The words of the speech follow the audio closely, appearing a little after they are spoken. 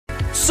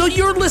So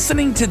you're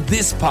listening to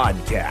this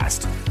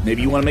podcast.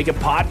 Maybe you want to make a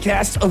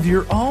podcast of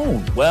your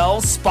own.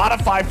 Well,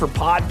 Spotify for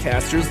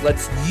Podcasters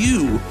lets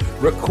you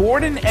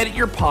record and edit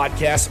your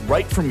podcast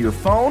right from your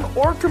phone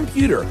or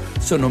computer.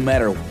 So no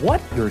matter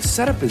what your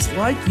setup is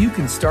like, you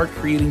can start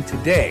creating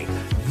today.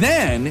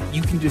 Then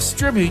you can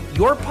distribute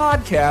your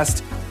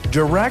podcast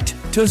direct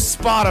to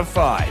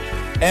Spotify.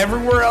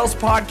 Everywhere else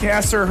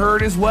podcasts are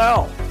heard as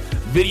well.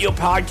 Video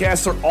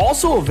podcasts are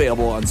also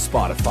available on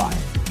Spotify.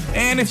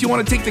 And if you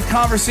want to take the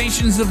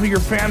conversations of your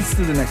fans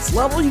to the next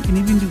level, you can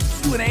even do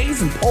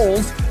Q&As and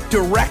polls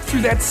direct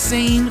through that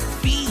same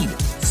feed.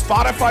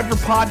 Spotify for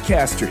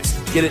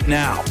Podcasters. Get it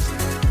now.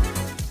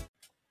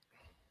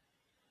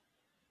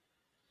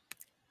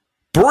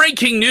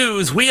 Breaking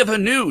news, we have a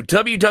new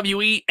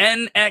WWE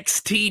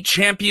NXT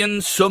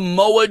Champion.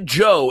 Samoa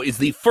Joe is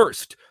the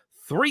first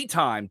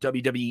three-time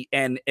WWE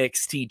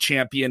NXT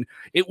Champion.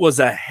 It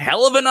was a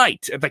hell of a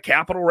night at the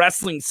Capitol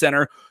Wrestling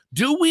Center.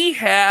 Do we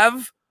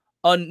have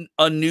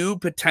a new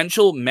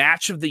potential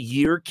match of the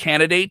year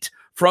candidate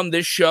from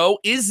this show?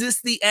 Is this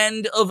the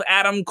end of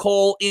Adam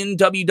Cole in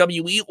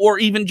WWE or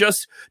even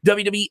just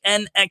WWE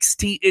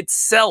NXT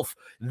itself?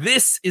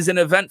 This is an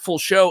eventful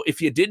show. If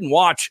you didn't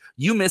watch,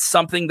 you missed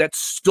something that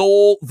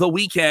stole the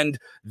weekend.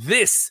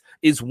 This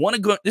is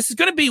going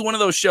to be one of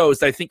those shows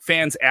that I think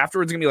fans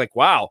afterwards are going to be like,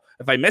 wow,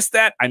 if I missed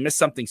that, I missed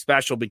something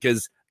special,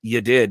 because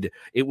you did.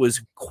 It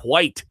was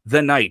quite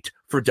the night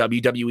for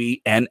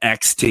WWE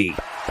NXT.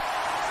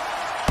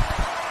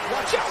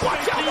 Watch out,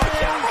 watch out,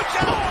 watch out, watch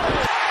out!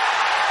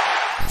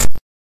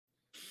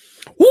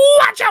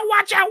 Watch out,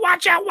 watch out,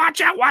 watch out,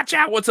 watch out, watch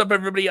out. What's up,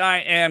 everybody? I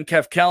am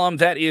Kev Kellam.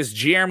 That is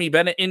Jeremy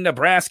Bennett in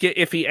Nebraska.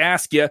 If he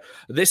asks you,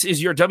 this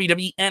is your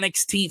WWE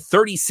NXT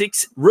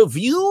 36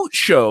 review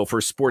show for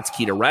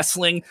Sportkeeda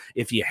Wrestling.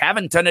 If you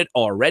haven't done it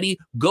already,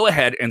 go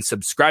ahead and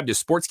subscribe to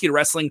Sportkeeda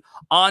Wrestling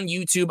on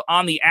YouTube,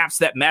 on the apps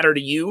that matter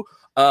to you.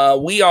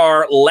 We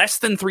are less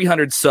than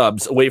 300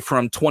 subs away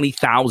from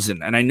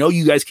 20,000. And I know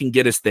you guys can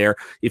get us there.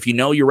 If you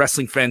know your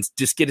wrestling fans,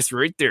 just get us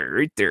right there,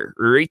 right there,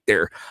 right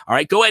there. All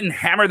right, go ahead and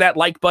hammer that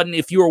like button.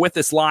 If you are with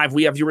us live,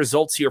 we have your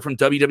results here from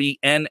WWE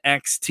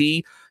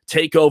NXT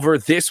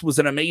TakeOver. This was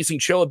an amazing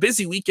show, a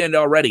busy weekend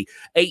already.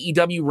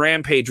 AEW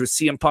Rampage with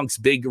CM Punk's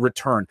big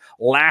return.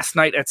 Last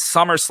night at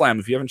SummerSlam,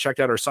 if you haven't checked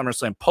out our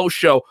SummerSlam post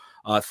show,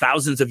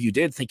 thousands of you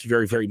did. Thank you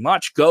very, very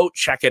much. Go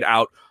check it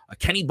out.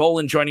 Kenny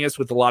Bolin joining us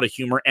with a lot of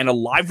humor and a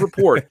live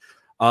report,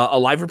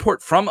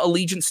 from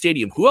Allegiant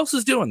Stadium. Who else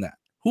is doing that?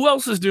 Who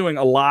else is doing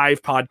a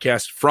live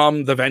podcast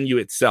from the venue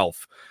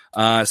itself?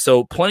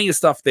 So plenty of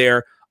stuff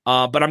there.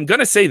 But I'm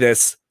going to say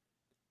this.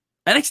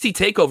 NXT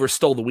TakeOver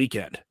stole the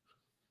weekend.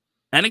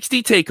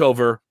 NXT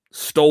TakeOver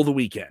stole the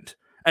weekend.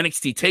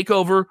 NXT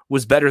TakeOver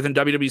was better than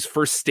WWE's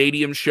first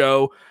stadium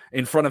show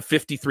in front of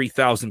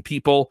 53,000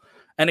 people.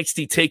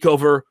 NXT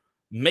TakeOver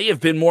may have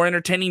been more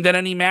entertaining than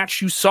any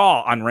match you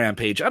saw on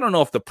Rampage. I don't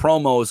know if the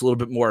promo is a little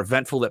bit more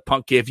eventful that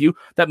Punk gave you.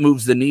 That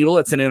moves the needle.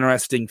 It's an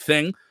interesting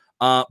thing.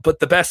 But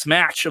the best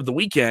match of the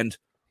weekend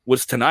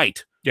was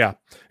tonight. Yeah.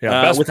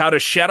 Without a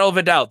shadow of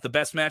a doubt, the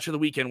best match of the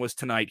weekend was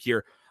tonight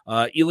here.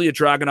 Ilya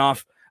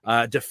Dragunov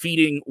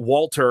defeating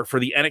Walter for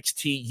the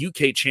NXT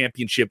UK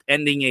Championship,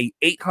 ending a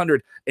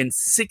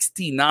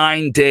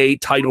 869-day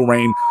title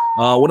reign.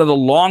 One of the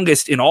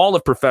longest in all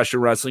of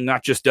professional wrestling,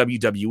 not just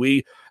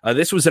WWE.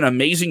 This was an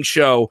amazing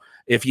show.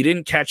 If you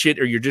didn't catch it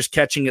or you're just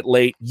catching it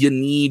late, you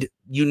need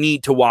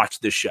to watch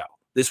this show.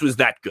 This was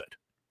that good.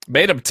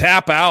 Made him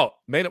tap out.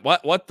 Made it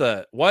what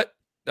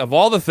of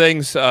all the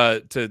things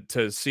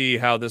to see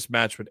how this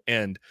match would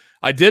end.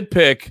 I did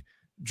pick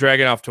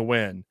Dragunov to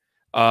win.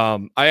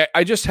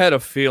 I just had a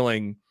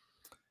feeling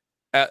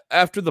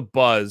after the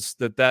buzz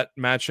that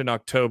match in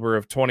October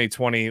of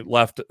 2020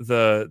 left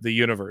the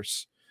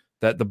universe.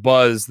 That the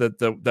buzz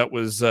that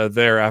was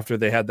there after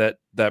they had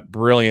that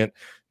brilliant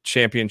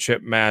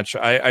championship match.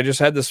 I just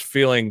had this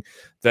feeling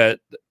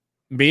that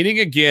meeting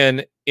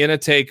again in a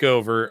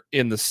takeover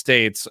in the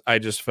States, I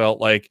just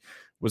felt like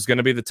was going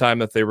to be the time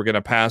that they were going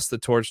to pass the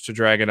torch to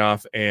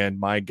Dragunov. And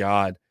my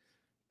God,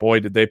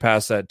 boy, did they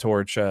pass that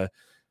torch.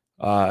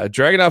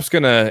 Dragunov's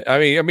going to,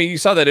 I mean, you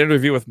saw that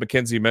interview with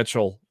Mackenzie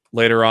Mitchell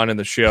later on in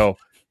the show.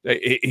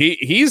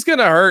 He's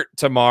gonna hurt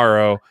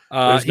tomorrow.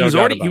 He was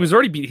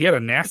already beat. He had a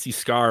nasty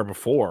scar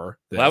before.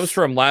 That was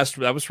from last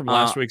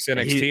week's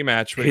NXT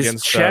match.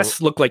 His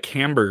chest looked like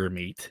hamburger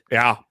meat.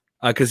 Yeah,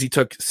 because he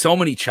took so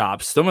many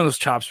chops. Some of those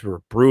chops were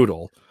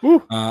brutal.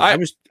 I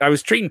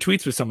was trading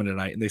tweets with someone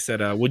tonight, and they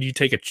said, "Would you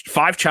take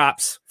 5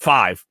 chops,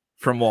 5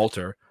 from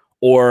Walter,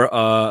 or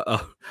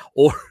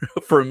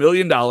for $1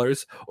 million,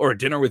 or a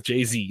dinner with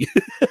Jay-Z?"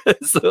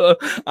 So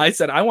I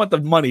said, I want the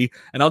money,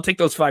 and I'll take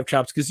those 5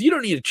 chops, because you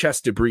don't need a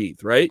chest to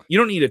breathe, right? You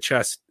don't need a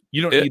chest.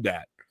 You don't need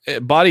that.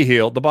 Body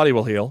heal. The body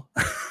will heal.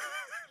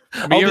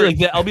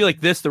 I'll be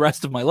like this the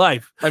rest of my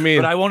life. I mean,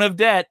 but I won't have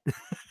debt.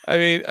 I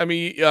mean,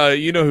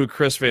 you know who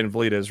Chris Van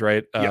Vliet is,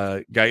 right?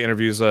 Yep. Guy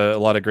interviews a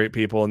lot of great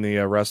people in the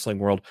wrestling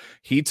world.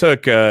 He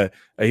took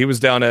he was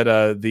down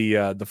at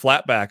the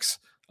Flatbacks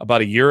about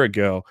a year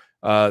ago.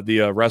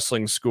 the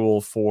wrestling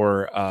school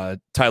for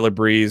Tyler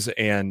Breeze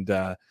and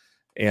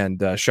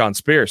Sean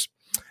Spears,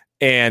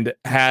 and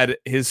had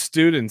his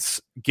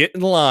students get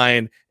in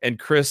line, and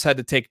Chris had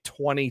to take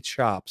 20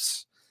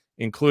 chops,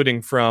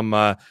 including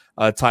from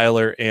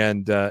Tyler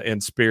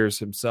and Spears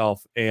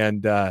himself.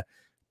 And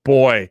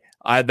boy,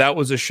 that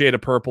was a shade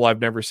of purple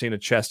I've never seen a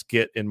chest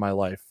get in my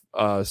life.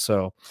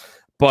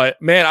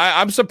 But man,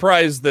 I'm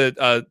surprised that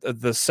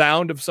the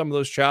sound of some of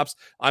those chops,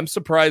 I'm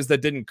surprised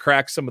that didn't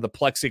crack some of the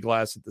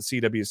plexiglass at the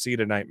CWC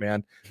tonight,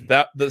 man.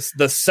 That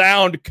the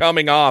sound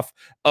coming off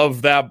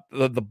of that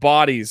the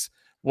bodies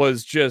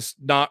was just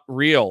not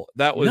real.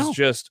 That was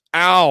just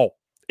ow.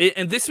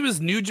 And this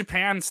was New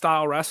Japan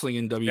style wrestling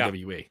in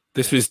WWE. Yeah.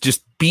 This was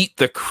just beat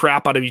the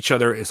crap out of each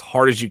other as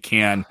hard as you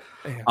can.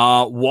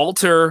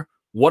 Walter,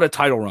 what a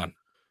title run.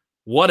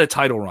 What a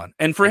title run.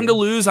 And for him to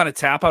lose on a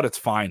tap out, it's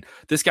fine.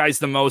 This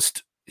guy's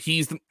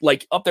he's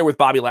like up there with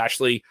Bobby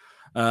Lashley,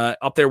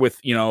 up there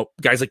with,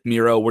 guys like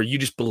Miro, where you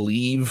just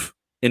believe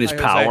in his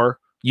power.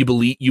 You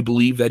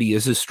believe that he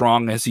is as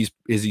strong as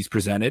he's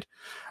presented.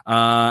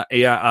 Our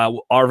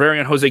very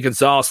own Jose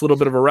Gonzalez, a little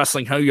bit of a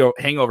wrestling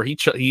hangover. He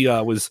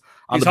was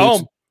on he's the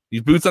home.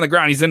 He's boots on the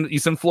ground.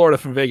 He's in Florida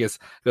from Vegas.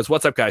 He goes,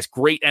 "What's up, guys?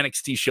 Great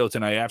NXT show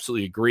tonight. I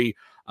absolutely agree."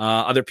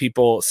 Other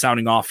people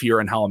sounding off here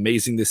and how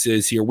amazing this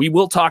is here. We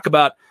will talk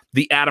about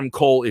the Adam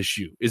Cole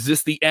issue. Is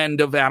this the end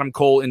of Adam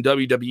Cole in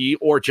WWE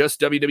or just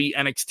WWE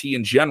NXT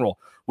in general?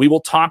 We will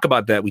talk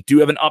about that. We do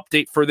have an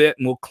update for that,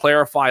 and we'll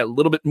clarify a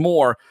little bit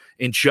more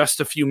in just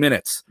a few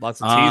minutes.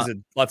 Lots of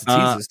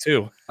teases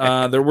too.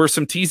 There were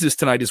some teases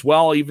tonight as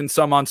well, even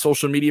some on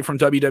social media from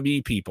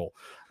WWE people.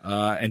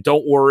 And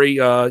don't worry,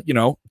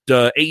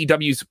 the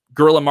AEW's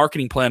guerrilla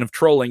marketing plan of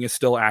trolling is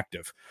still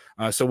active.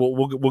 So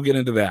we'll get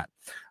into that.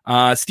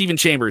 Stephen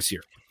Chambers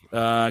here.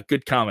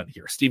 Good comment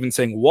here. Steven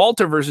saying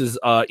Walter versus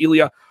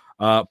Ilya,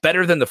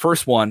 better than the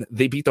first one.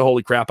 They beat the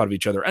holy crap out of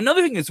each other.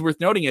 Another thing that's worth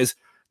noting is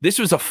this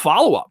was a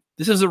follow-up.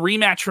 This is a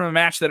rematch from a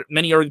match that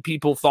many other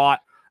people thought,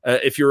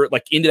 if you're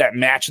like into that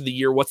match of the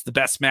year, what's the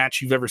best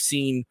match you've ever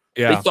seen?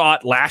 Yeah. They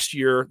thought last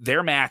year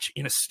their match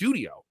in a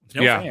studio,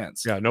 no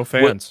fans. Yeah, no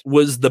fans.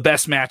 Was the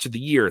best match of the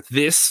year.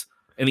 This,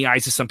 in the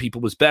eyes of some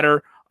people, was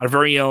better. Our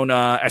very own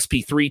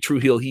SP3, True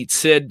Heel Heat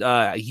Sid,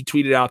 he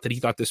tweeted out that he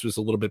thought this was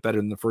a little bit better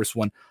than the first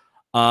one.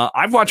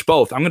 I've watched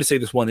both. I'm going to say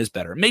this one is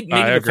better. Maybe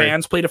the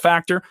fans played a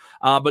factor,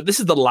 but this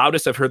is the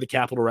loudest I've heard the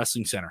Capitol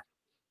Wrestling Center.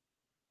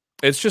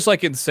 It's just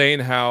like insane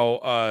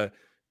how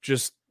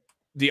just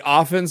the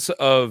offense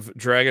of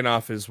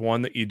Dragunov is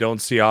one that you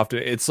don't see often.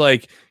 It's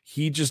like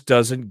he just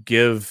doesn't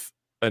give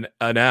an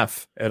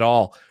F at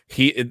all.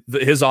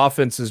 His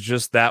offense is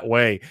just that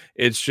way.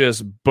 It's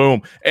just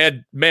boom.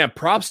 And man,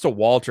 props to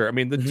Walter. I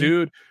mean, the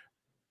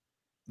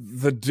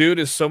dude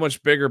is so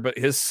much bigger, but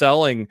his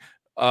selling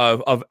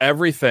of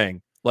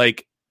everything,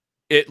 like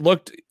it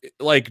looked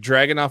like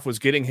Dragunov was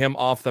getting him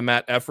off the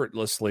mat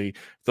effortlessly.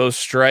 Those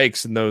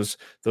strikes and those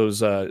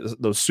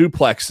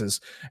suplexes,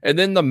 and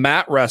then the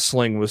mat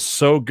wrestling was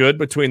so good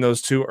between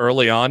those two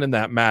early on in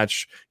that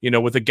match.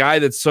 With a guy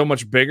that's so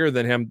much bigger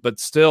than him, but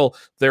still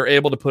they're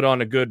able to put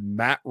on a good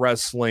mat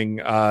wrestling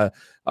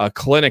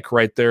clinic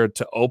right there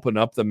to open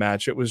up the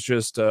match. It was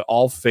just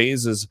all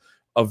phases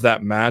of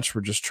that match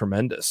were just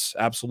tremendous,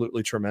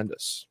 absolutely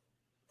tremendous.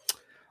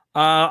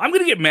 I'm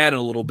going to get mad in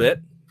a little bit.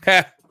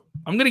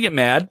 I'm going to get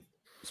mad.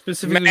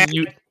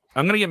 Specifically,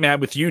 I'm going to get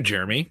mad with you,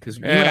 Jeremy, because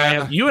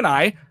you and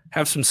I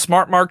have some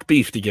smart mark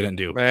beef to get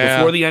into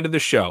before the end of the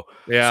show.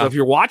 Yeah. So if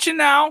you're watching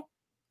now,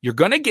 you're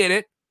going to get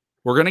it.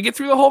 We're going to get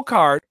through the whole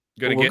card.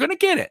 We're going to get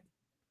it.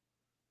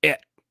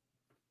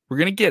 We're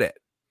going to get it.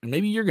 And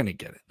maybe you're going to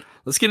get it.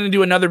 Let's get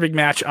into another big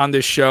match on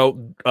this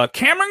show.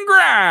 Cameron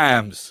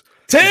Grimes.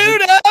 To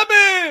the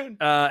moon!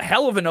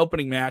 Hell of an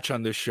opening match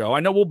on this show. I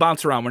know we'll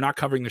bounce around. We're not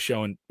covering the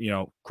show in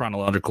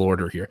chronological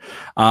order here.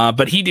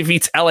 But he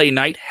defeats LA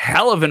Knight.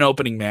 Hell of an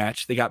opening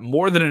match. They got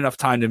more than enough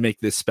time to make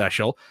this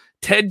special.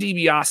 Ted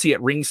DiBiase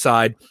at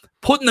ringside,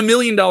 putting the $1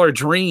 Million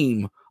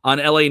Dream on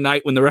LA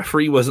Knight when the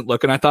referee wasn't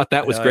looking. I thought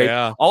that was great.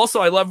 Yeah. Also,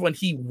 I love when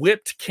he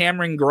whipped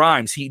Cameron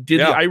Grimes. He did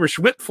the Irish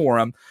whip for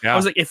him. Yeah. I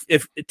was like,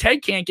 if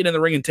Ted can't get in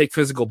the ring and take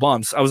physical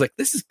bumps, I was like,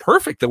 this is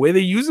perfect. The way they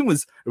use him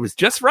was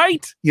just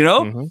right,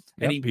 Mm-hmm.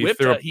 And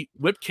he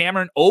whipped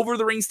Cameron over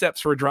the ring steps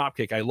for a drop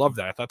kick. I love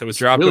that. I thought that was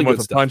dropped really him good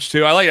with stuff. A punch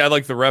too. I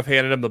like the ref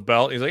handed him the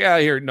belt. He's like, yeah,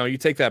 here, no, you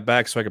take that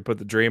back so I can put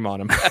the Dream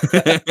on him.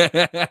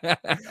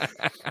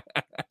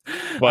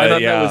 But I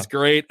thought that was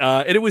great.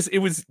 It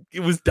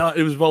was done.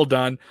 It was well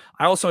done.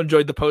 I also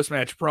enjoyed the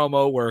post-match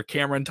promo where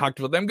Cameron talked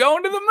about them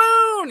going to the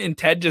moon, and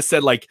Ted just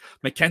said like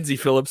Mackenzie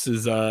Phillips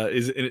is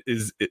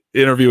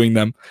interviewing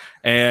them,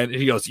 and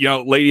he goes,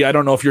 lady, I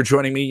don't know if you're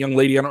joining me, young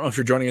lady, I don't know if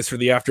you're joining us for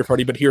the after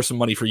party, but here's some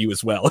money for you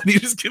as well. And he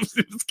just gives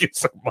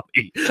some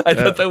money. I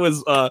thought that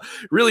was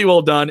really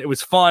well done. It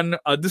was fun.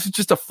 This is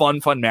just a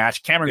fun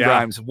match. Cameron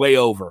Grimes way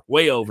over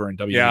in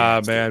WWE.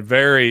 Yeah, man,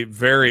 very,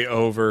 very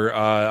over.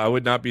 I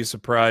would not be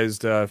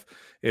surprised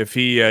if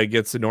he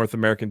gets the North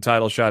American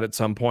title shot at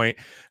some point.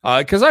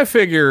 Because I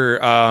figure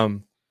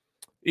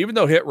even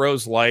though Hit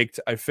Row's liked,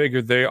 I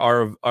figured they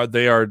are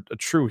a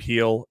true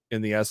heel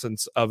in the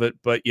essence of it.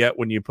 But yet,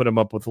 when you put them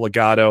up with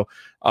Legado,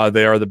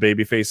 they are the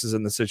baby faces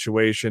in the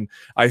situation.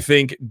 I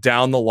think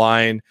down the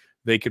line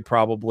they could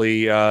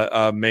probably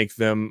make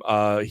them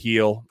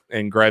heel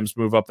and Grimes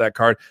move up that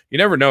card. You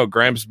never know.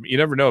 You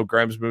never know if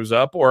Grimes moves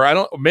up,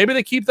 or maybe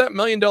they keep that $1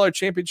 million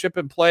championship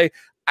in play.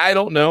 I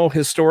don't know.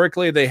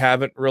 Historically, they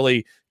haven't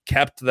really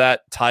kept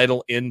that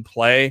title in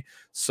play,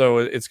 so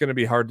it's going to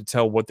be hard to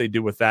tell what they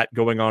do with that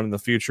going on in the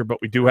future. But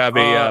we do have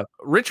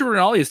Richard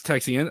Rinaldi is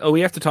texting in. Oh,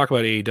 we have to talk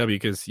about AEW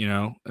because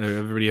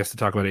everybody has to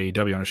talk about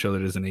AEW on a show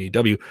that isn't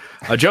AEW.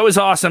 Joe is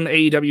awesome.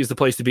 AEW is the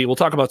place to be. We'll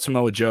talk about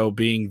Samoa Joe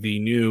being the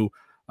new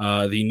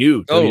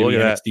WWE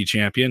NXT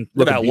champion.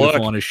 Look at that look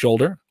on his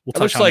shoulder. We'll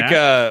touch on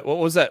that. What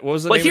was that? What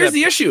was the? But here's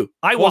the issue.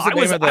 I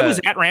was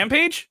at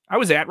Rampage.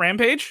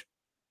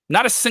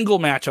 Not a single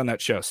match on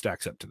that show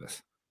stacks up to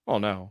this. Oh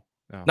no.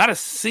 Not a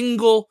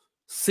single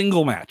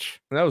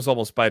match. And that was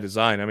almost by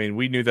design. I mean,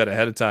 we knew that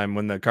ahead of time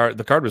when the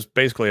card was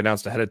basically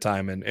announced ahead of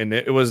time, and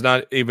it was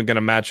not even going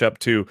to match up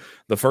to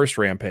the first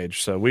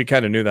Rampage. So we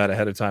kind of knew that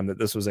ahead of time that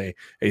this was a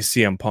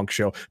CM Punk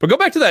show. But go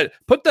back to that.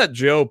 Put that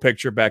Joe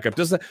picture back up.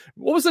 What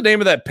was the name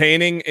of that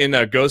painting in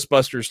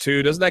Ghostbusters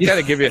 2? Doesn't that kind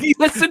of give you?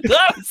 Yes, it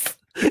does.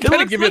 It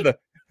kind of give you the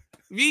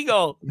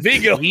Vigo.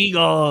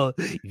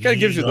 Kind of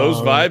gives you those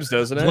vibes,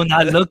 doesn't it? Do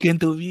not look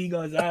into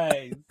Vigo's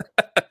eyes.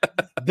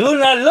 Do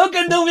not look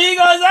into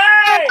Vigo's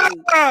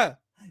eyes.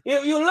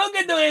 If you look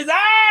into his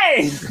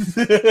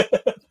eyes.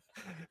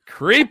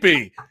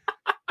 Creepy.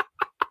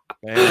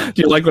 Man.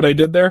 Do you like what I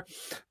did there?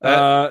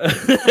 That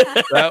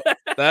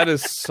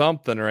is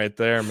something right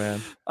there,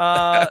 man.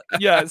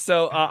 Yeah,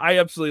 so I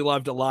absolutely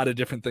loved a lot of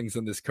different things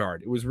on this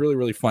card. It was really,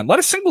 really fun. A lot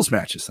of singles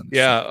matches on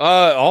this.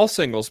 All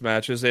singles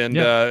matches, and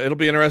it'll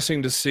be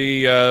interesting to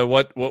see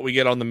what we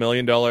get on the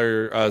 $1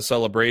 million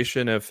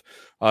celebration if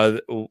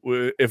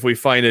we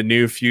find a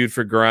new feud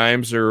for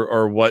Grimes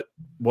or what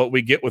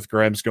we get with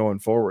Grimes going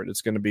forward.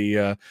 It's going to be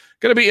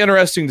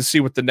interesting to see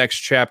what the next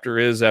chapter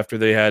is after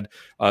they had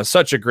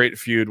such a great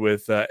feud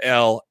with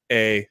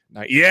L.A.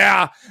 Knight.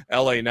 Yeah,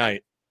 L.A.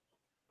 Knight.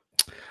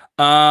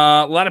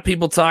 A lot of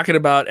people talking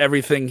about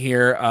everything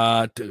here.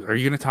 Are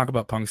you going to talk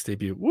about Punk's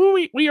debut?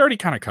 We already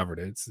kind of covered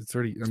it. It's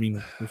already. I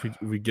mean, if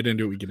we get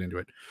into it, we get into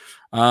it.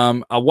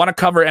 I want to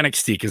cover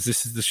NXT because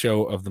this is the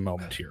show of the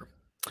moment here.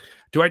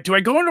 Do I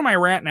go into my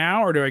rant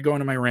now or do I go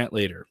into my rant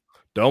later?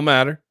 Don't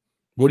matter.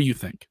 What do you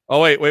think?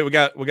 Oh wait, we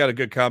got a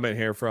good comment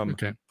here from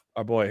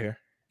our boy here,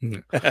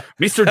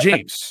 Mr.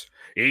 James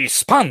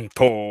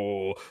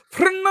Espanto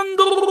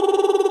Fernando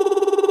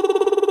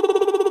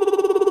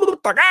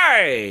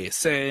Tagay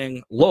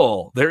saying,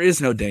 "Lol, there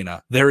is no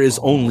Dana, there is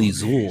only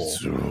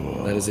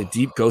Zool." That is a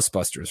deep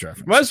Ghostbusters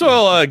reference. Might as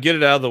well get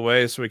it out of the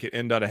way so we can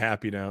end on a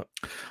happy note.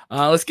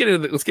 Let's get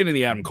into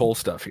the Adam Cole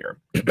stuff here,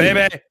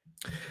 baby.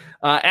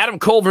 Adam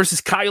Cole versus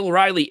Kyle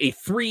O'Reilly, a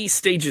 3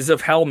 stages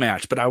of hell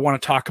match. But I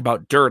want to talk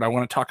about dirt. I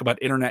want to talk about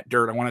internet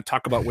dirt. I want to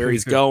talk about where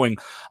he's going.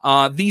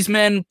 These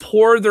men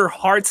pour their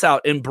hearts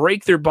out and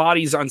break their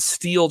bodies on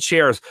steel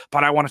chairs.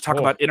 But I want to talk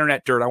about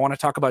internet dirt. I want to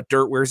talk about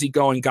dirt. Where's he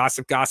going?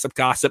 Gossip.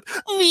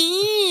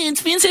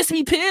 It's Vince has to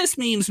be pissed.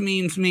 Memes.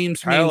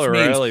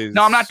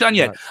 No, I'm not done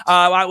yet.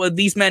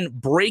 These men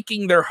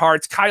breaking their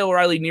hearts. Kyle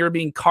O'Reilly near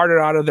being carted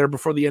out of there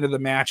before the end of the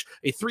match.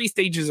 A 3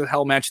 stages of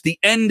hell match. The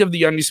end of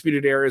the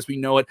Undisputed Era as we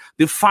know it.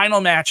 The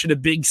final match in a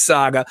big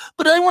saga.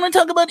 But I want to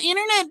talk about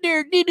internet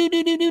dirt.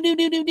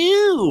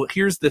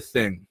 Here's the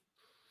thing.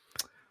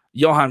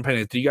 Johan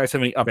Bennett, do you guys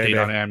have any update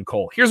on Adam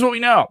Cole? Here's what we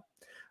know.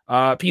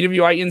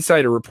 PWI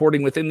Insider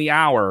reporting within the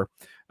hour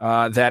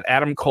that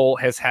Adam Cole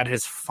has had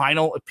his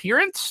final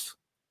appearance,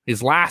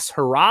 his last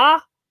hurrah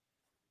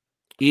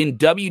in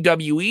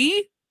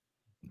WWE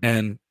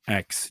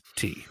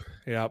NXT.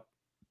 Yep.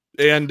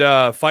 And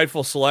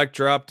Fightful Select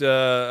dropped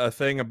a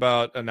thing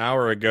about an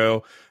hour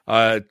ago.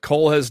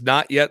 Cole has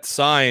not yet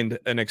signed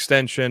an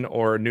extension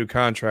or a new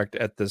contract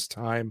at this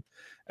time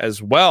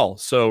as well.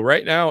 So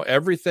right now,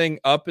 everything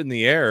up in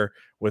the air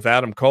with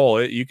Adam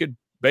Cole. You could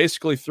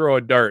basically throw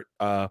a dart.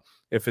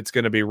 If it's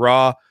going to be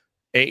Raw,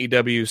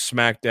 AEW,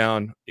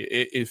 SmackDown,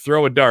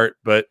 throw a dart.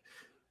 But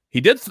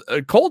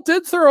Cole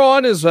did throw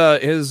on his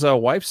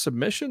wife's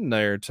submission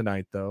there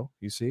tonight, though.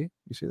 You see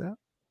that?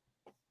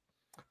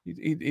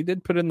 He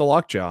did put in the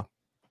lockjaw,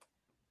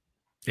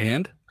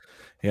 and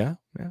yeah,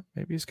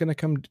 maybe he's gonna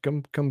come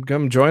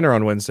join her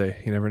on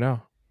Wednesday. You never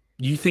know.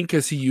 You think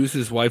because he used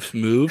his wife's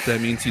move, that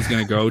means he's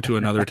gonna go to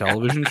another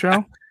television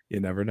show?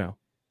 You never know.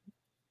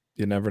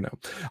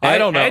 I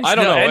don't know.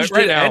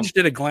 Edge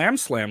did a glam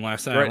slam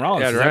last night on Raw.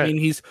 Does that mean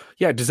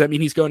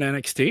he's going to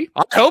NXT?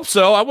 I hope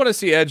so. I want to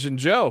see Edge and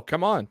Joe.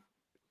 Come on.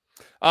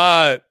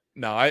 No,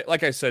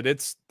 like I said,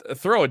 it's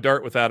throw a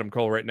dart with Adam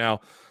Cole right now.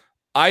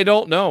 I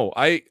don't know.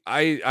 I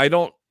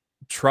don't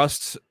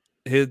trust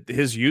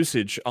his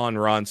usage on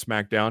Raw and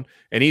SmackDown,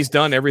 and he's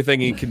done everything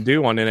he can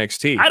do on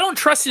NXT. I don't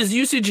trust his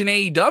usage in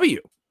AEW.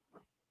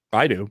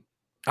 I do.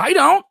 I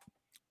don't.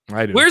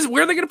 I do. Where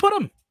are they going to put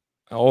him?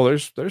 Oh,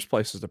 there's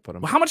places to put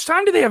him. Well, how much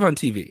time do they have on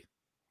TV?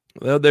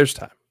 Well, there's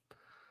time.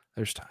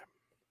 There's time.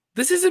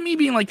 This isn't me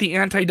being like the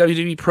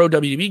anti-WWE,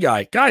 pro-WWE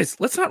guy. Guys,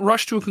 let's not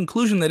rush to a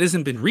conclusion that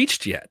hasn't been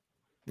reached yet.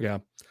 Yeah.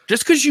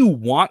 Just because you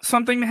want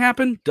something to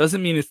happen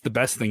doesn't mean it's the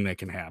best thing that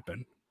can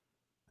happen.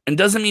 And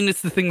doesn't mean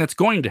it's the thing that's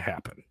going to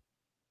happen.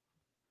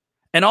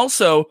 And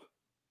also,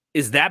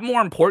 is that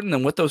more important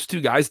than what those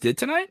two guys did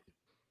tonight?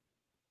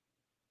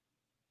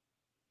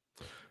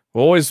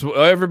 Well,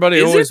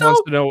 everybody always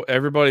wants to know.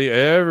 Everybody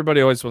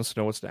always wants to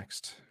know what's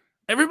next.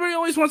 Everybody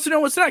always wants to know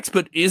what's next,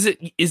 but is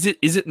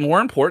it more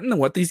important than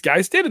what these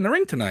guys did in the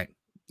ring tonight?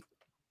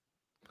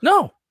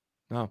 No.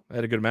 No, they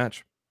had a good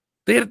match.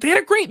 They had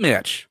a great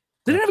match.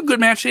 They didn't have a good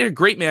match. They had a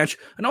great match.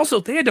 And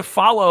also, they had to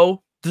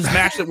follow this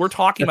match that we're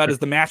talking about as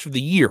the match of the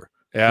year.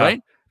 Yeah.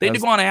 Right? They had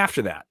to go on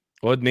after that.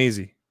 Wasn't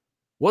easy.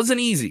 Wasn't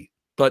easy.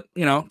 But,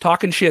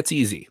 talking shit's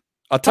easy.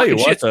 I'll tell you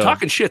what,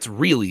 talking shit's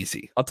real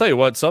easy. I'll tell you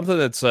what, something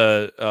that's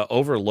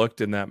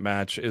overlooked in that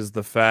match is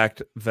the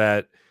fact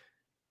that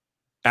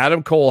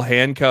Adam Cole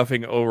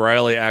handcuffing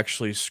O'Reilly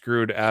actually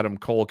screwed Adam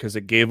Cole because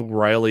it gave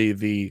O'Reilly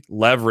the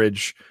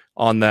leverage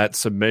on that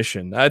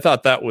submission. I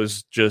thought that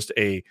was just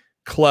a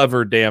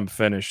clever damn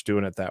finish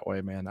doing it that way,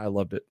 man. I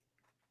loved it.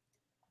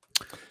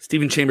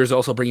 Steven Chambers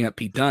also bringing up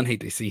Pete Dunne. Hate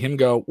to see him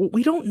go. Well,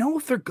 we don't know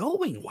if they're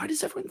going. Why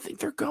does everyone think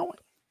they're going?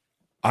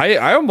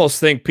 I almost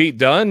think Pete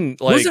Dunne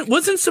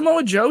wasn't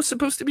Samoa Joe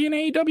supposed to be in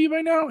AEW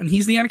by now, and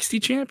he's the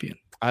NXT champion.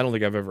 I don't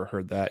think I've ever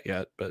heard that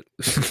yet, but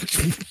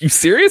you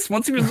serious?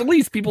 Once he was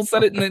released, people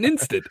said it in an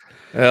instant.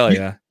 Hell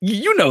yeah.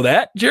 You know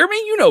that, Jeremy.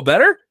 You know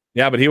better.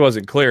 Yeah, but he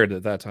wasn't cleared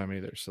at that time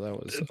either, so that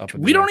was up.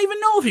 We don't even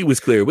know if he was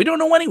cleared. We don't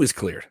know when he was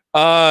cleared.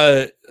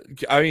 I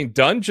mean,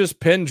 Dunn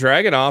just pinned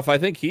Dragunov. I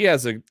think he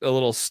has a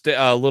little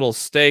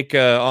stake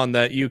on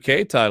that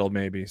UK title,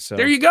 maybe. So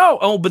there you go.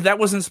 Oh, but that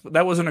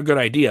wasn't a good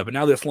idea. But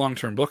now this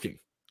long-term booking.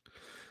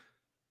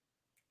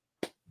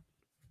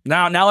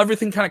 Now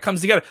everything kind of comes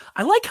together.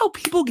 I like how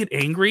people get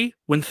angry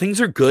when things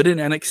are good in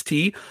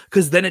NXT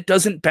because then it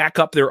doesn't back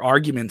up their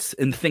arguments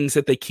and things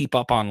that they keep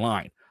up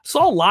online.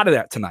 Saw a lot of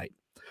that tonight.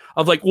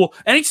 Of like, well,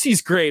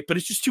 NXT's great, but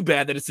it's just too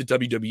bad that it's a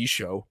WWE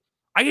show.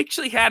 I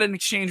actually had an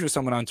exchange with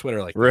someone on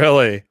Twitter, like,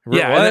 really,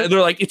 yeah,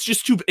 they're like, it's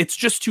just too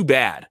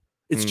bad.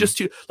 It's just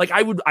too like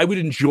I would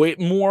enjoy it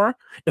more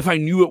if I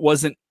knew it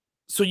wasn't.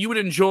 So you would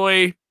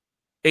enjoy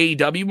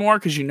AEW more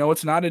because you know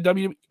it's not a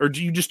WWE, or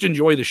do you just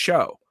enjoy the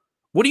show?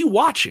 What are you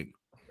watching?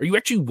 Are you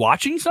actually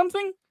watching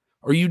something,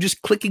 or are you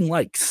just clicking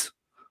likes?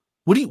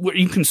 What are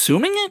you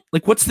consuming it?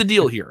 Like, what's the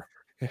deal here?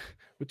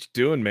 What you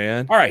doing,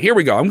 man? All right, here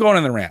we go. I'm going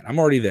in the rant. I'm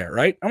already there,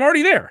 right? I'm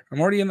already there. I'm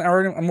already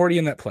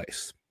in that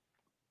place.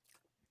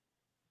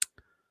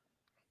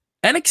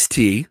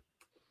 NXT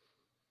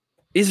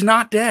is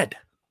not dead.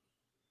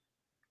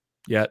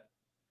 Yet.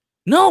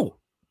 No,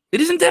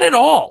 it isn't dead at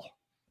all.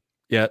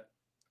 Yet.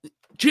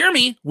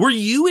 Jeremy, were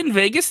you in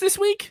Vegas this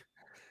week?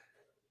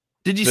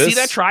 Did you see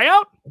that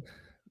tryout?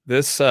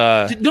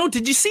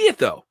 Did you see it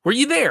though? Were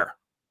you there?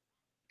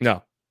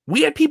 No.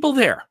 We had people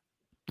there.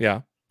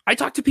 Yeah. I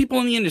talked to people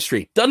in the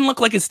industry. Doesn't look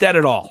like it's dead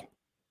at all.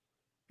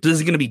 Is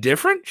it going to be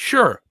different?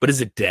 Sure. But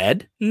is it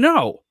dead?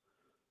 No.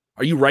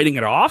 Are you writing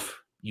it off?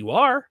 You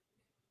are.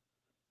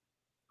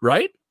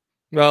 Right?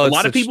 Well, a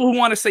lot of people who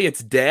want to say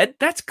it's dead,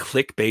 that's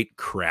clickbait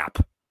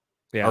crap.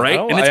 Yeah. All right.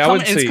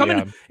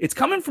 And it's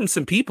coming from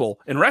some people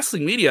in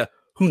wrestling media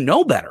who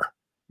know better.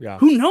 Yeah.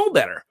 Who know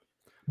better.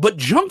 But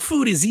junk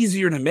food is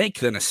easier to make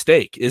than a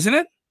steak, isn't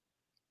it?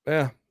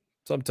 Yeah.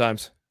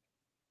 Sometimes.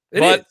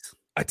 It is.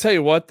 I tell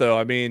you what, though,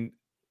 I mean,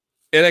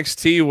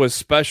 NXT was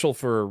special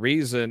for a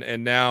reason,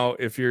 and now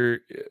if you're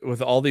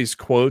with all these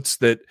quotes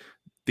that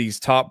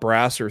these top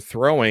brass are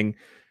throwing,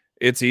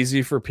 it's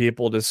easy for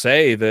people to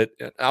say that,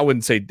 I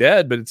wouldn't say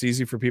dead, but it's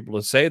easy for people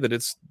to say that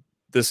it's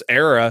this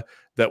era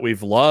that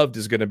we've loved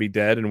is going to be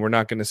dead, and we're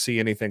not going to see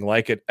anything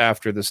like it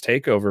after this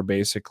takeover.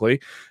 Basically,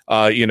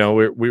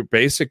 we're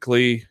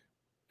basically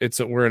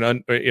the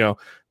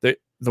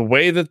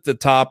way that the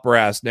top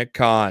brass, Nick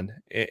Khan,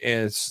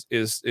 is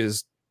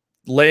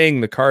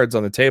laying the cards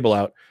on the table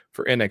out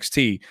for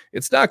NXT.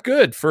 It's not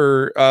good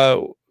for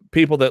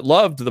people that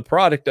loved the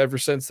product ever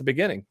since the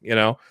beginning.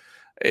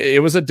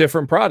 It was a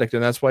different product,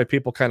 and that's why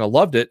people kind of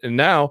loved it. And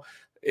now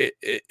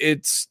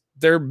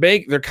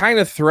they're kind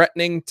of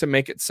threatening to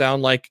make it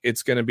sound like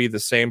it's going to be the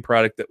same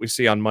product that we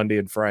see on Monday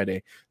and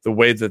Friday. The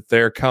way that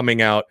they're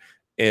coming out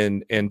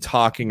and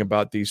talking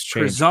about these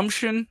changes,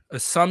 presumption,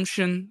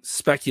 assumption,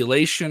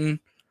 speculation,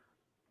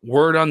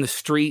 word on the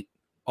street,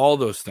 all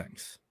those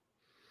things.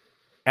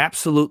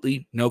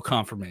 Absolutely no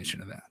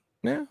confirmation of that.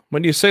 Yeah.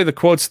 When you say the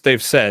quotes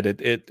they've said,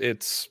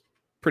 it's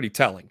pretty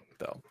telling,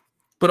 though.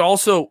 But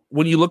also,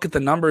 when you look at the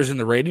numbers and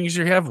the ratings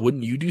you have,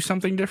 wouldn't you do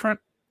something different?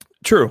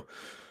 True.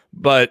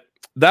 But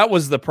that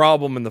was the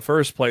problem in the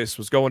first place,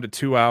 was going to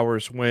 2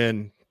 hours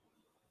when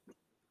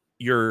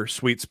your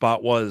sweet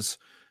spot was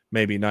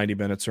maybe 90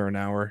 minutes or an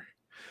hour.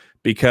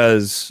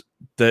 Because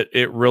that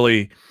it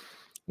really,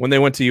 when they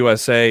went to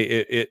USA,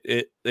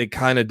 it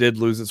kind of did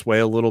lose its way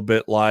a little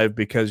bit live,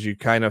 because you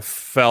kind of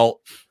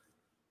felt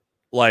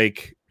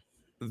like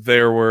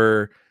there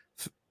were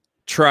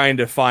trying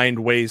to find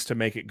ways to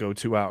make it go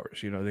 2 hours.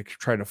 They're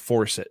trying to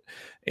force it.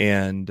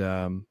 And,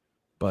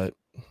 but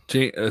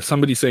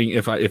somebody's saying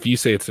if you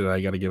say it's today,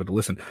 I got to give it a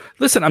listen.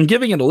 Listen, I'm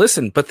giving it a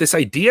listen, but this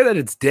idea that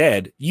it's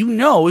dead,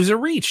 is a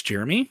reach,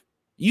 Jeremy.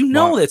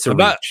 That's a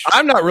reach.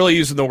 I'm not really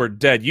using the word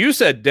dead. You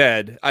said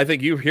dead. I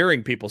think you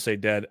hearing people say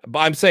dead, but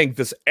I'm saying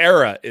this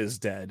era is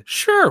dead.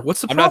 Sure.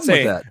 What's the problem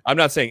with that? I'm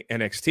not saying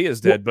NXT is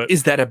dead, but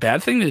is that a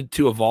bad thing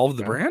to evolve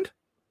the brand?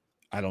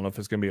 I don't know if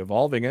it's going to be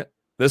evolving it.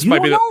 This you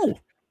might be.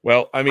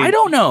 Well, I mean, I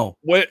don't know.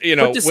 But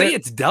to say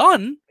it's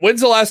done.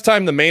 When's the last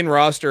time the main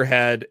roster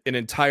had an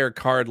entire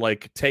card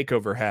like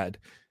TakeOver had?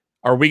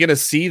 Are we going to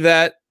see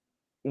that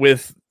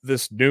with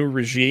this new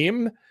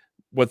regime?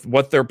 With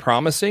what they're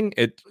promising,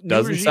 it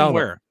doesn't sound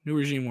new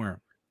regime where.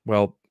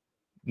 Well,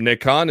 Nick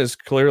Khan is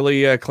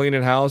clearly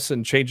cleaning house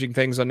and changing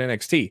things on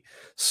NXT.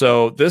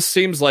 So this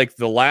seems like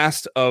the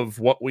last of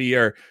what we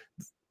are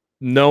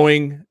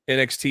knowing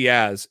NXT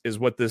as is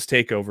what this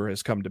takeover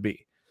has come to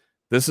be.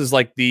 This is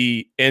like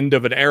the end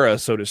of an era,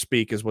 so to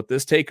speak, is what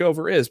this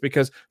takeover is,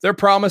 because they're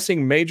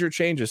promising major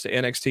changes to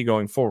NXT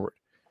going forward.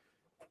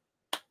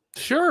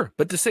 Sure,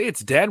 but to say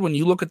it's dead when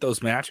you look at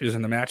those matches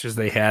and the matches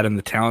they had and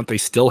the talent they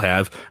still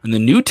have and the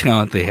new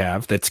talent they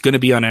have that's going to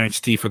be on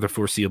NXT for the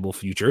foreseeable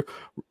future.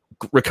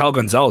 Raquel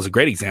Gonzalez is a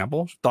great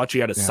example. Thought she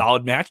had a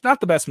solid match, not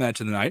the best match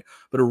of the night,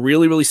 but a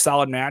really, really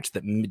solid match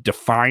that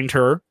defined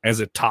her as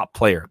a top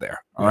player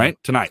there. All right,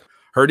 tonight,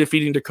 her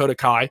defeating Dakota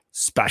Kai,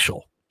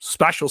 special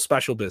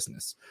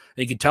business.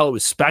 And you can tell it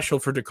was special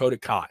for Dakota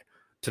Kai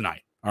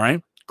tonight. All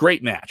right,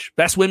 great match,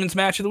 best women's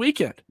match of the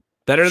weekend.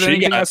 Better than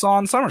anything I saw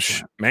on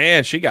SummerSlam.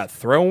 Man, she got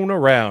thrown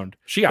around.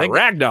 She got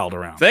ragdolled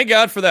around. Thank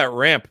God for that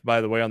ramp,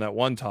 by the way, on that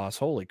one toss.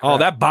 Holy crap. Oh,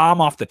 that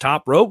bomb off the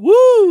top rope.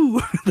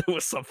 Woo! That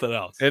was something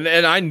else. And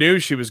I knew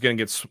she was going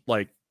to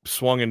get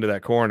swung into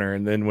that corner.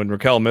 And then when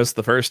Raquel missed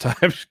the first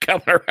time, she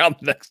coming around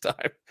the next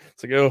time.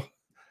 It's like, oh,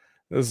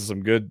 this is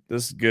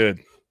good.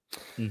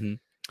 Mm-hmm.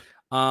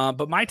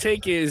 But my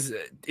take is,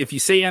 if you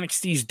say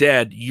NXT's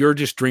dead, you're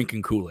just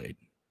drinking Kool-Aid.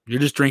 You're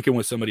just drinking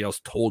what somebody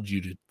else told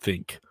you to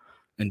think.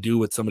 And do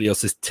what somebody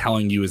else is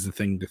telling you is the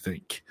thing to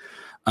think.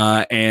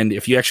 And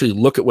if you actually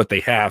look at what they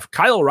have,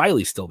 Kyle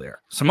O'Reilly's still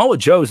there. Samoa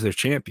Joe's their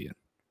champion.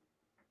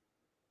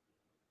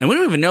 And we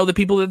don't even know the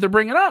people that they're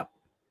bringing up.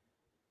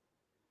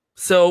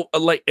 So,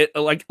 let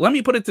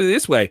me put it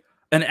this way.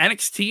 An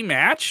NXT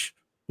match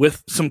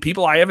with some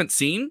people I haven't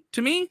seen,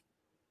 to me,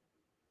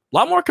 a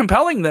lot more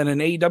compelling than an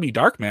AEW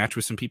Dark match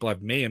with some people I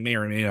may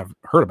or may have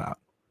heard about.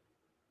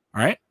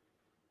 All right?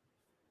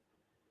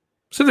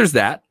 So there's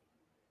that.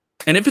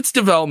 And if it's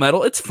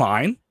developmental, it's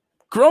fine.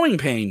 Growing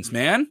pains,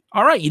 man.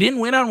 All right, you didn't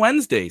win on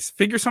Wednesdays.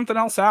 Figure something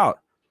else out.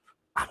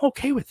 I'm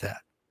okay with that.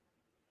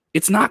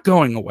 It's not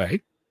going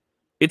away.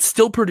 It's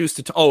still produced.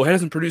 It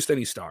hasn't produced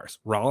any stars.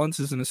 Rollins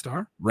isn't a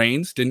star.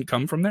 Reigns didn't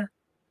come from there.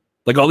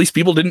 Like, all these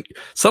people didn't.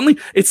 Suddenly,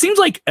 it seems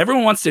like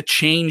everyone wants to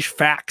change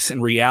facts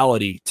and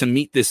reality to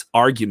meet this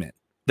argument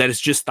that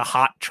is just the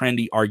hot,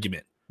 trendy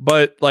argument.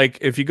 But,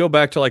 if you go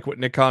back to, what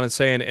Nick Khan is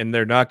saying, and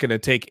they're not going to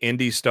take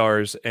indie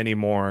stars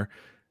anymore,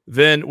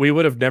 then we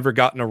would have never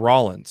gotten a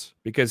Rollins,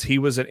 because he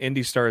was an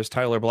indie star as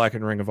Tyler Black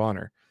in Ring of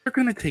Honor. They're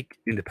going to take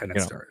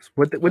independent stars.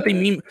 What they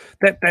mean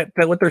that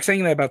what they're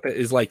saying about that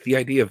is the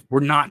idea of we're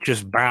not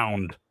just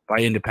bound by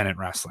independent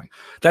wrestling.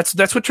 That's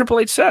what Triple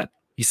H said.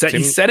 He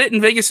said it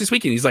in Vegas this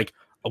weekend. He's like,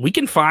 we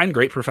can find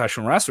great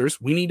professional wrestlers.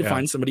 We need to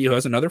find somebody who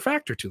has another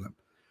factor to them.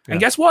 And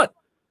guess what?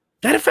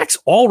 That affects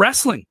all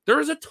wrestling. There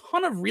is a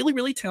ton of really,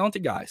 really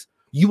talented guys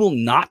you will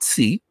not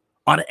see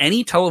on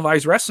any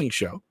televised wrestling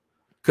show,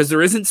 because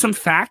there isn't some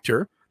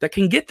factor that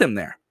can get them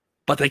there.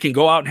 But they can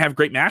go out and have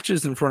great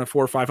matches in front of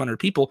 400 or 500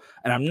 people,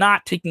 and I'm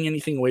not taking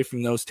anything away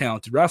from those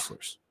talented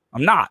wrestlers.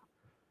 I'm not.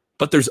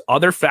 But there's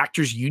other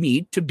factors you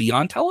need to be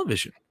on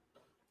television.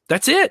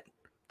 That's it.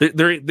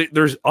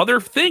 There's other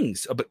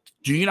things. But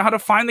do you know how to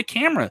find the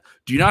camera?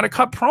 Do you know how to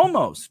cut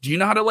promos? Do you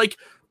know how to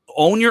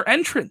own your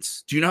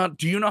entrance? Do you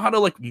know how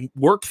to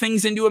work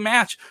things into a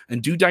match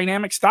and do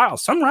dynamic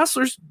styles? Some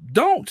wrestlers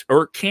don't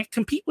or can't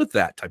compete with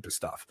that type of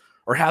stuff,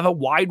 or have a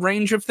wide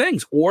range of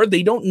things, or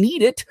they don't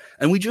need it,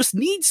 and we just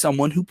need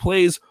someone who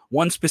plays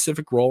one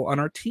specific role on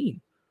our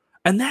team.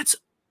 And that's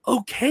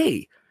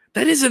okay.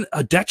 That isn't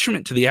a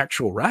detriment to the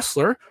actual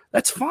wrestler.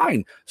 That's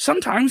fine.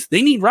 Sometimes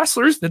they need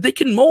wrestlers that they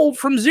can mold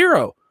from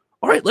zero.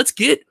 All right, let's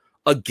get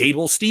a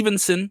Gable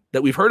Stevenson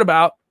that we've heard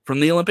about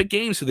from the Olympic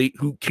Games,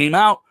 who came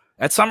out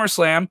at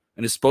SummerSlam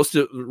and is supposed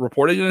to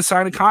reportedly going to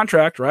sign a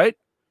contract, right?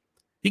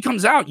 He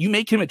comes out, you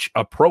make him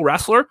a pro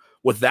wrestler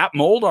with that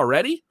mold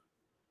already.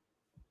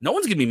 No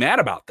one's going to be mad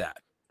about that,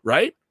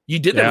 right? You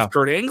did that with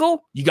Kurt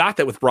Angle. You got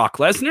that with Brock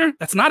Lesnar.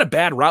 That's not a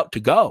bad route to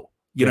go,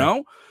 you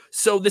know?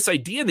 So this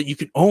idea that you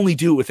can only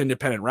do it with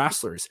independent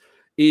wrestlers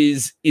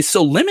is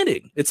so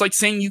limiting. It's like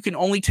saying you can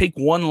only take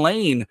one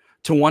lane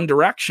to one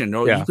direction,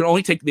 or you can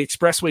only take the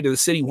expressway to the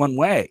city one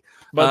way.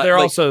 But they're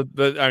also,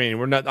 I mean,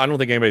 we're not. I don't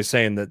think anybody's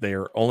saying that they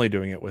are only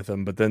doing it with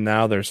them. But then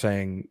now they're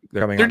saying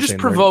they're just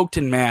provoked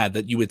and mad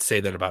that you would say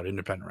that about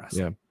independent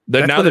wrestling.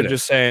 Yeah, they're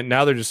just saying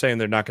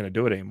they're not going to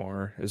do it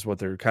anymore. Is what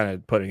they're kind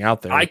of putting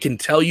out there. I can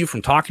tell you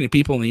from talking to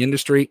people in the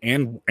industry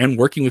and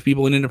working with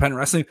people in independent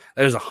wrestling,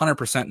 that is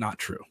 100% not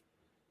true.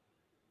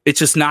 It's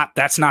just not.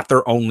 That's not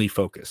their only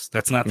focus.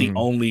 That's not the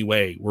only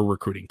way we're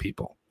recruiting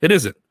people. It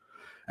isn't.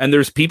 And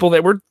there's people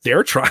that were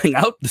there trying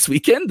out this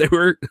weekend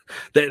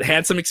that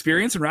had some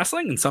experience in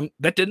wrestling and some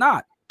that did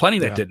not. Plenty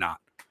that did not.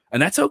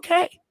 And that's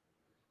okay.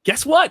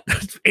 Guess what?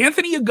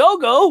 Anthony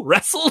Ogogo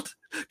wrestled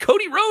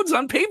Cody Rhodes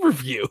on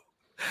pay-per-view.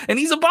 And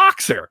he's a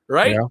boxer,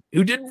 right? Yeah.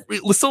 Who did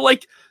so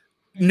like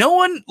no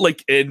one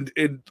like and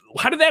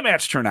how did that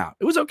match turn out?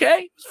 It was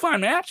okay. It was a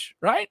fine match,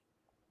 right?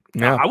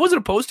 Yeah. I wasn't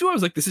opposed to it. I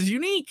was like, this is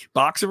unique.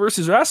 Boxer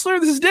versus wrestler.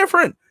 This is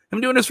different.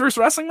 I'm doing his first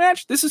wrestling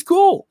match. This is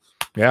cool.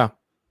 Yeah.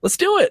 Let's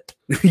do it.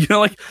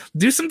 Like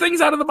do some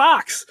things out of the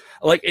box.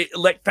 Like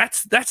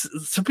that's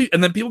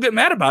and then people get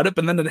mad about it,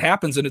 but then it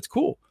happens and it's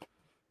cool.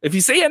 If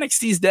you say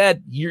NXT's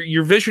dead,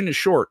 your vision is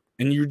short,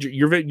 and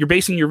you're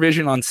basing your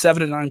vision on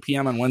 7 to 9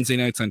 p.m. on Wednesday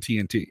nights on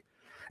TNT.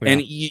 Yeah.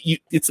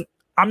 And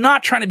I'm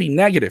not trying to be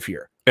negative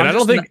here. And I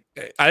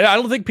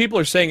don't think people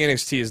are saying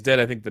NXT is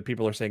dead. I think that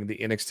people are saying the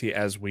NXT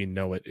as we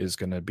know it is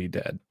going to be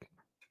dead.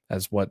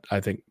 As what I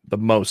think the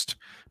most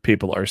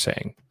people are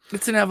saying.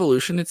 It's an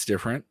evolution. It's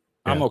different.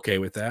 Yeah. I'm okay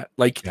with that.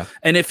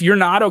 And if you're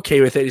not okay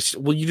with it,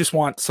 you just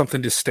want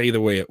something to stay the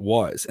way it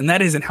was. And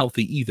that isn't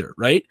healthy either,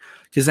 right?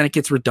 Because then it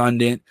gets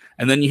redundant.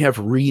 And then you have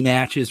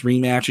rematches.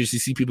 You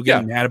see people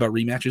getting mad about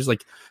rematches.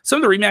 Like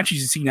some of the rematches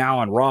you see now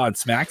on Raw and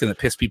SmackDown that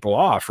piss people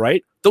off,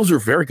 right? Those are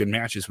very good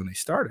matches when they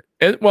started.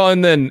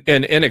 And then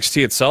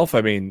NXT itself,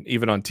 I mean,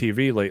 even on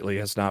TV lately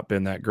has not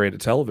been that great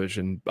at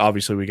television.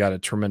 Obviously, we got a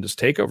tremendous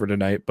takeover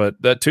tonight, but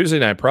that Tuesday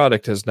night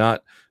product has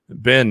not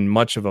been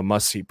much of a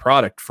must-see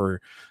product for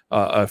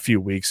a few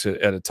weeks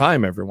at a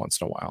time every once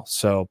in a while.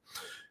 So,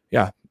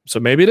 so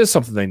maybe it is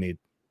something they need.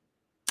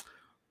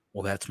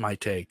 Well, that's my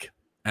take.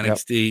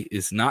 NXT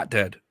is not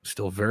dead.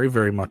 Still very,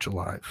 very much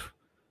alive.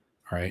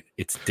 All right.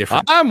 It's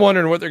different. I'm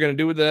wondering what they're going to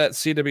do with that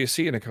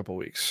CWC in a couple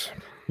weeks.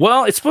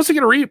 Well, it's supposed to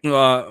get a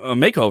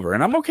makeover,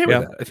 and I'm okay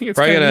with that. I think it's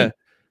probably going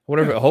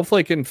to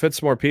hopefully it can fit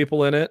some more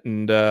people in it,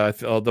 and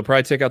they'll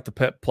probably take out the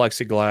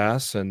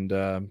plexiglass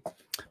and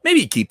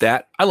maybe keep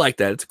that. I like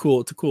that. It's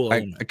cool.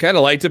 I kind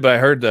of liked it, but I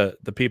heard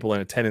the people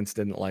in attendance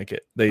didn't like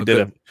it.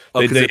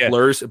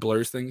 It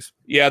blurs things.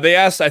 Yeah, they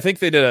asked. I think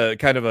they did a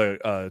kind of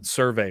a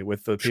survey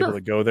with the people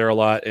that go there a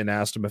lot and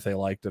asked them if they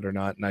liked it or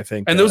not. And I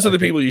think, those are the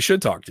people you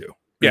should talk to.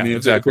 Yeah,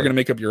 exactly. We're going to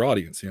make up your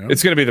audience.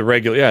 It's going to be the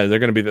regular. Yeah, they're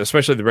going to be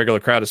especially the regular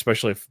crowd,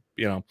 especially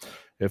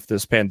if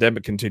this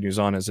pandemic continues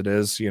on as it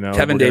is.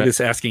 Kevin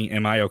Davis asking,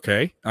 "Am I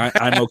okay?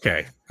 I'm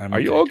okay. Are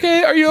you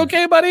okay? Are you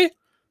okay, buddy?"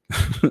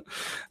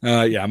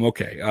 Yeah, I'm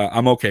okay.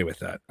 I'm okay with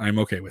that. I'm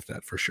okay with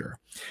that for sure.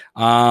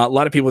 A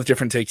lot of people with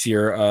different takes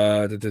here.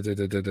 I'll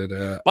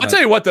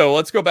tell you what, though.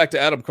 Let's go back to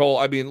Adam Cole.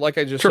 I mean, like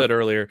I just said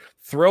earlier,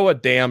 throw a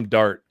damn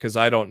dart because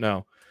I don't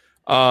know.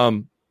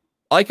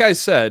 Like I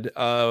said,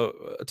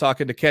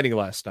 talking to Kenny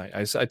last night,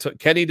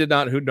 Kenny did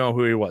not know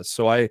who he was.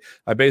 So I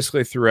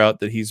basically threw out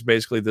that he's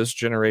basically this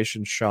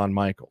generation Shawn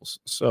Michaels.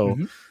 So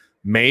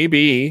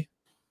maybe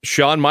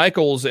Shawn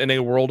Michaels in a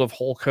world of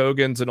Hulk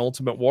Hogan's and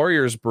Ultimate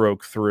Warriors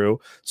broke through.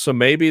 So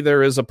maybe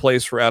there is a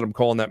place for Adam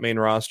Cole in that main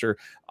roster.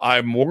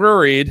 I'm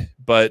worried,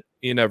 but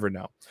you never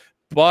know.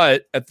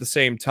 But at the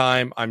same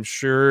time, I'm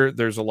sure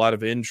there's a lot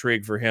of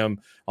intrigue for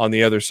him on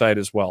the other side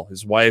as well.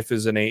 His wife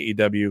is in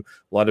AEW.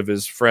 A lot of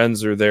his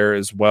friends are there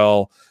as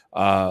well.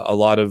 A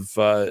lot of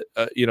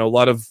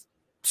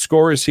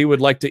scores he would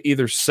like to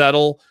either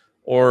settle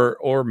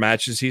or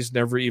matches he's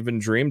never even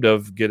dreamed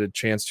of get a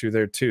chance to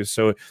there too.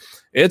 So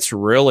it's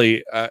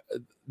really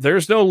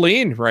there's no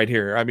lean right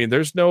here. I mean,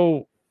 there's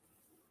no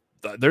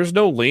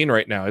lean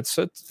right now. It's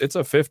a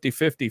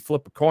 50-50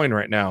 flip a coin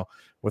right now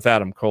with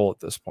Adam Cole at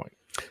this point.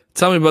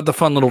 Tell me about the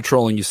fun little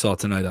trolling you saw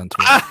tonight on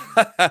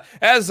Twitter.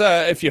 As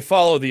if you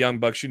follow the Young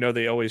Bucks,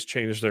 they always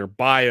change their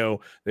bio.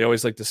 They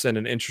always like to send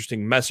an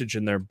interesting message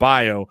in their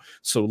bio.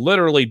 So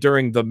literally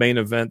during the main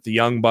event, the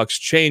Young Bucks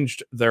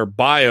changed their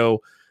bio,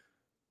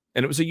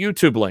 and it was a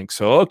YouTube link.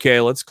 So,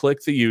 okay, let's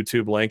click the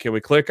YouTube link, and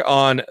we click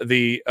on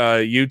the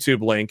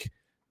YouTube link,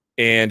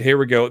 and here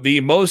we go.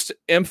 The most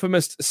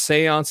infamous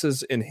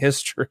seances in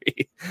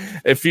history.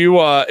 If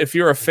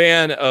you're a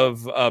fan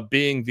of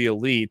Being the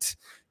Elite,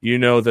 you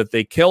know that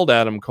they killed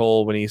Adam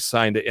Cole when he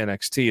signed to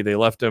NXT. They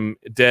left him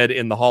dead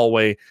in the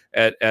hallway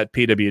at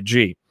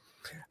PWG.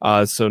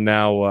 So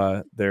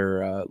now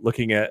they're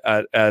looking at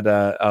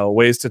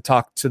ways to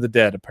talk to the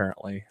dead,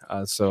 apparently.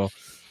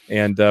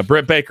 And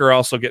Britt Baker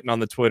also getting on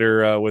the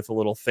Twitter with a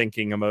little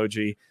thinking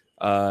emoji,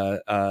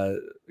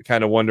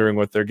 kind of wondering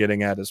what they're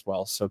getting at as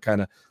well. So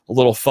kind of a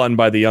little fun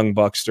by the Young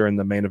Bucks during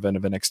the main event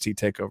of NXT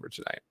TakeOver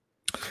tonight.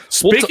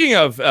 Speaking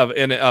of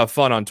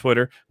fun on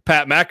Twitter,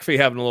 Pat McAfee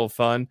having a little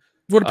fun.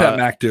 What did Pat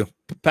Mac do?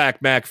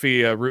 Pat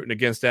McAfee rooting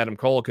against Adam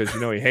Cole because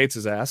he hates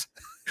his ass.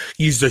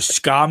 He's the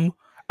scum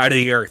of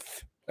the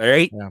earth. All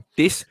right. Yeah.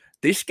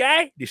 This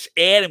guy, this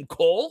Adam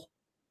Cole.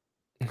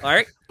 All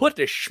right. Put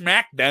the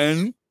smack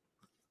down.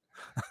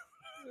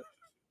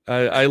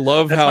 I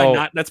love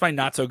how that's my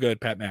not so good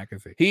Pat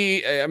McAfee.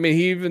 He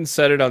even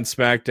said it on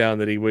SmackDown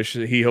that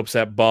he hopes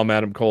that bum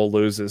Adam Cole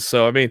loses.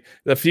 So I mean,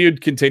 the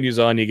feud continues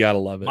on. You gotta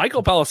love it.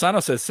 Michael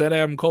Palisano says send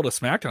Adam Cole to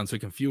SmackDown so he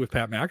can feud with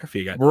Pat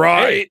McAfee again.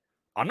 Right. Hey,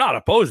 I'm not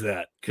opposed to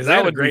that because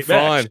that would be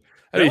fun.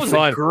 That was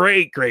a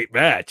great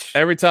match.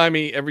 Every time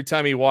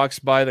he walks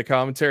by the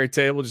commentary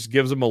table, just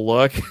gives him a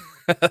look.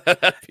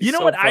 You know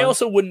what? Fun. I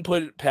also wouldn't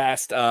put it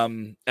past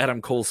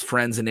Adam Cole's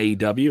friends in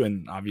AEW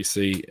and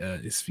obviously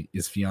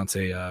his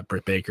fiance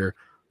Britt Baker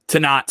to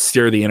not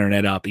stir the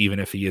internet up, even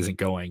if he isn't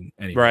going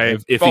anywhere.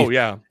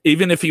 Right?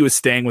 Even if he was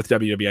staying with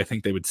WWE, I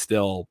think they would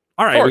still.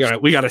 All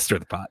right, we got to stir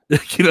the pot.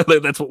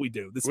 That's what we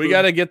do. We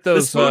got to get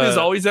those. The spoon is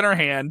always in our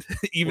hand.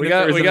 Even we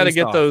got to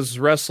get those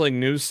wrestling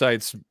news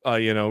sites.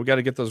 We got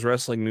to get those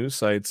wrestling news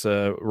sites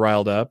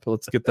riled up.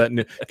 Let's get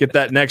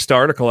that next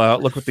article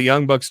out. Look what the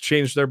Young Bucks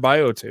changed their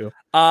bio to.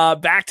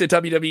 Back to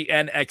WWE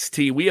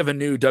NXT. We have a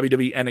new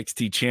WWE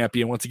NXT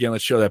champion. Once again,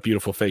 let's show that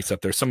beautiful face up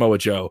there, Samoa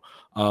Joe.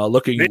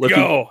 Looking like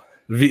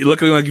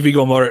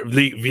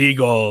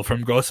Vigo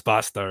from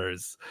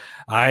Ghostbusters.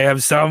 I am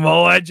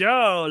Samoa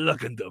Joe.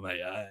 Look into my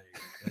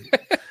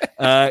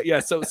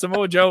eyes. So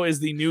Samoa Joe is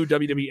the new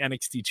WWE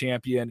NXT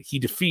champion. He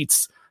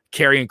defeats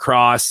Karrion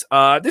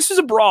Kross. This is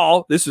a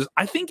brawl.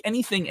 I think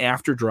anything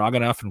after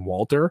Dragunov and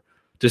Walter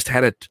just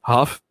had a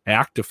tough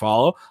act to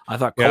follow. I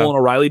thought Cole and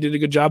O'Reilly did a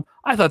good job.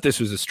 I thought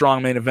this was a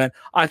strong main event.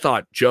 I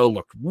thought Joe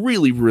looked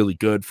really, really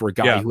good for a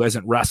guy who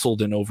hasn't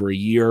wrestled in over a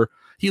year.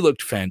 He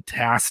looked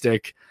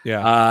fantastic.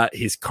 Yeah.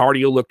 His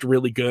cardio looked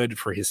really good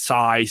for his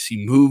size.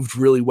 He moved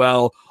really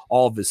well.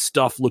 All of his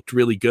stuff looked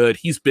really good.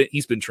 He's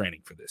been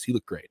training for this. He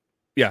looked great.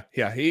 Yeah.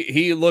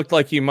 He looked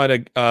like he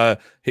might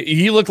have.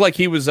 He looked like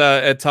he was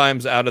at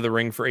times out of the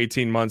ring for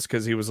 18 months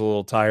because he was a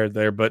little tired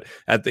there. But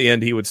at the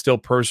end, he would still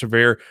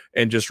persevere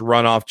and just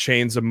run off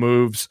chains of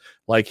moves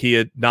like he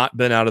had not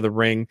been out of the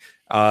ring.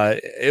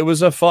 It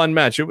was a fun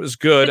match. It was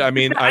good. I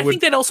mean, I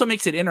think that also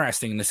makes it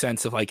interesting in the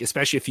sense of like,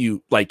 especially if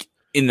you like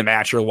in the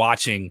match or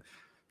watching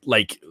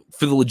like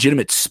for the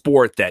legitimate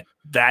sport that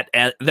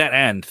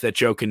end that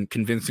Joe can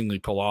convincingly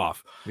pull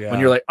off when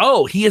you're like,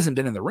 oh, he hasn't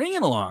been in the ring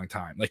in a long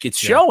time. Like it's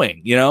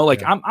showing,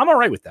 I'm all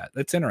right with that.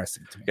 That's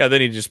interesting to me. Yeah. Then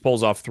he just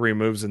pulls off 3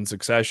 moves in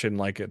succession.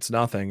 Like it's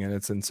nothing. And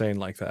it's insane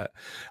like that.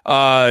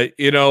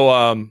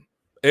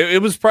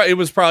 It was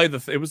probably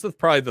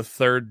the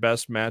third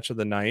best match of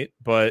the night,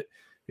 but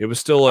it was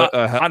still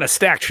on a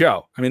stacked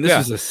show. I mean,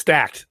 this is a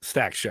stacked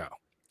show.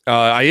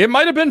 It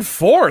might've been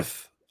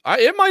fourth. I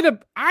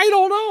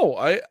don't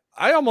know.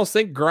 I almost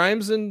think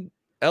Grimes and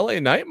LA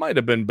Knight might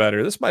have been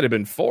better. This might have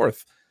been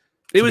fourth.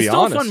 It was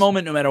still a fun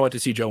moment no matter what to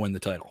see Joe win the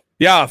title.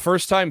 Yeah,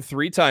 first time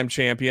 3-time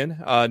champion.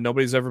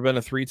 Nobody's ever been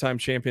a 3-time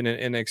champion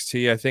in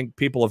NXT. I think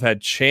people have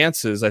had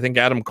chances. I think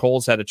Adam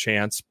Cole's had a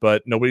chance,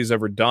 but nobody's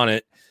ever done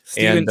it.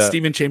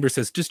 Steven Chambers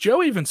says, does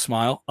Joe even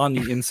smile on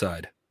the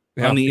inside?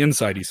 On the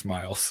inside, he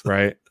smiles.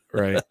 Right.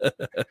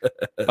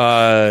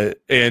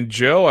 And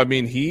Joe, I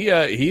mean, he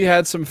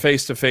had some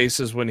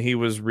face-to-faces when he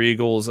was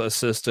Regal's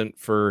assistant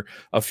for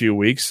a few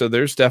weeks, so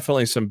there's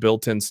definitely some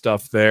built-in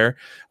stuff there.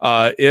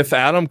 If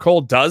Adam Cole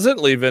doesn't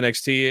leave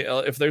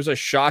NXT, if there's a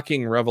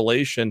shocking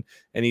revelation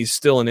and he's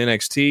still in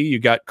NXT, you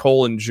got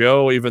Cole and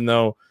Joe, even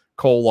though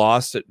Cole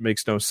lost, it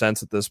makes no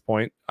sense at this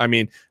point. I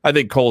mean, I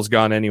think Cole's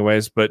gone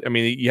anyways, but I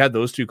mean, you had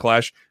those two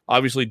clash.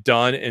 Obviously,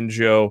 Dunn and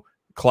Joe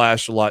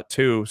clashed a lot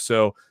too,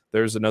 so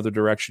there's another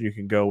direction you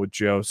can go with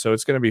Joe. So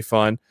it's going to be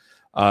fun.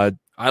 I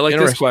like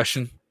this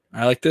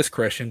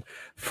question.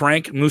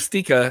 Frank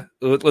Mustika,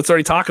 let's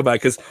already talk about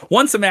it because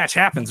once a match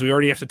happens, we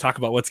already have to talk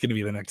about what's going to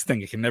be the next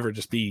thing. It can never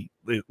just be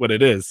what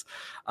it is.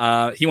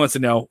 He wants to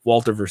know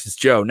Walter versus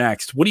Joe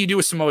next. What do you do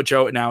with Samoa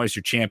Joe now as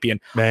your champion?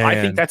 Man. I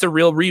think that's a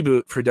real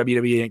reboot for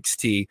WWE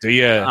NXT.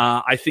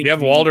 Yeah. I think you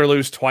have Walter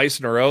lose twice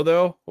in a row,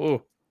 though.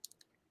 Ooh.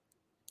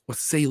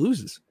 Let's say he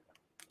loses.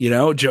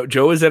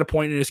 Joe is at a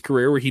point in his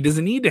career where he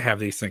doesn't need to have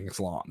these things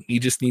long. He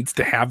just needs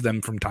to have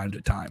them from time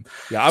to time.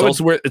 Yeah,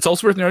 it's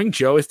also worth noting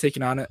Joe has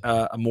taken on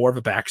a more of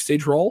a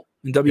backstage role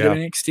in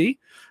WWE NXT.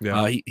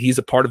 Yeah. He's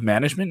a part of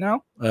management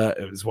now,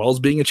 as well as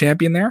being a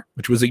champion there,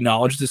 which was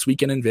acknowledged this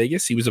weekend in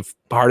Vegas. He was a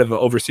part of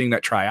overseeing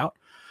that tryout.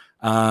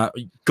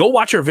 Go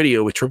watch our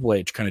video with Triple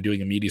H kind of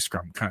doing a media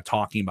scrum, kind of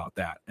talking about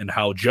that and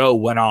how Joe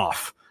went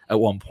off at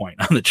one point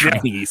on the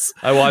Chinese.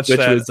 I watched which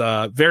that.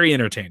 Was very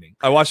entertaining.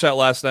 I watched that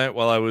last night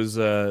while I was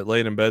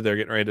laying in bed there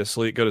getting ready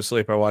to go to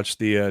sleep. I watched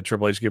the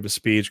Triple H give a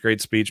speech,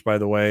 great speech by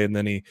the way, and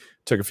then he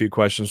took a few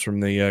questions from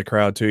the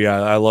crowd too.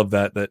 Yeah, I love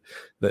that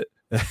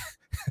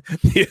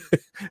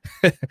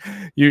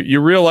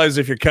you realize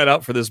if you're cut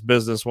out for this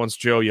business once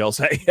Joe yells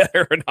at you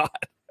or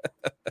not.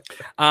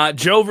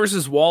 Joe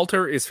versus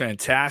Walter is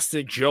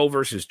fantastic. Joe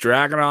versus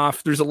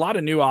Dragunov. There's a lot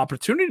of new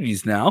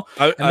opportunities now.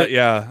 I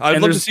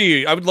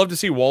would love to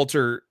see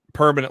Walter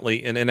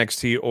permanently in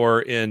NXT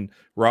or in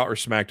Raw or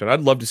SmackDown.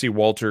 I'd love to see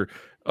Walter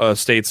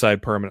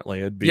stateside permanently.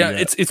 It'd be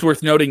it's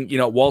worth noting.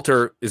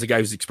 Walter is a guy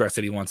who's expressed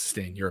that he wants to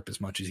stay in Europe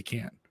as much as he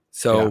can.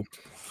 So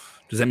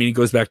does that mean he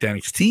goes back to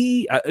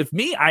NXT? If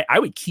me, I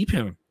would keep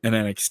him in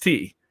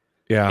NXT.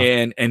 Yeah,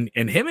 and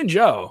him and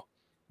Joe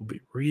would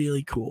be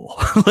really cool.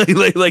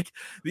 like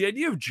the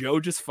idea of Joe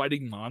just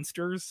fighting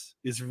monsters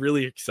is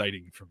really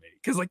exciting for me,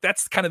 because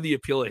that's kind of the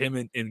appeal of him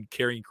and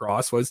Karrion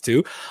Kross was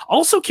too.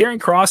 Also, Karrion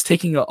Kross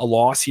taking a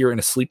loss here in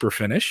a sleeper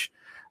finish.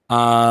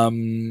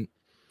 The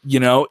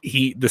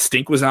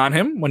stink was on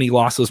him when he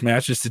lost those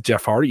matches to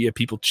Jeff Hardy. You had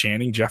people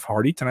chanting Jeff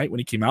Hardy tonight when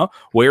he came out.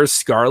 Where's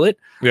Scarlett?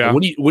 Yeah.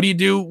 What do you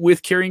do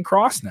with Karrion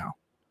Kross now?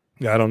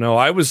 I don't know.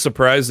 I was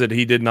surprised that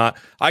he did not.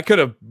 I could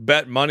have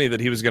bet money that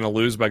he was going to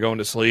lose by going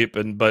to sleep,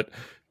 but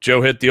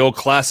Joe hit the old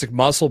classic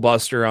muscle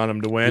buster on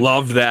him to win.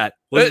 Love that.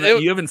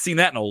 You haven't seen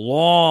that in a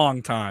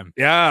long time.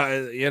 Yeah,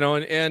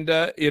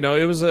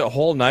 it was a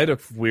whole night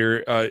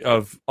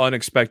of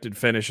unexpected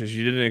finishes.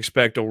 You didn't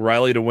expect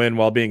O'Reilly to win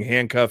while being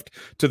handcuffed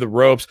to the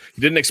ropes.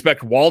 You didn't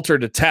expect Walter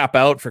to tap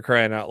out, for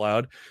crying out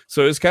loud.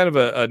 So it was kind of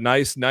a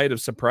nice night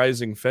of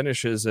surprising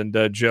finishes. And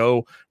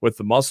Joe with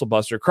the muscle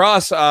buster.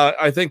 Kross,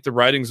 I think the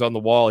writing's on the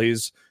wall.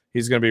 He's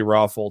going to be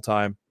Raw full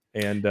time.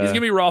 And he's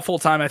gonna be Raw full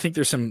time. I think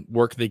there's some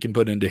work they can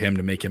put into him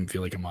to make him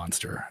feel like a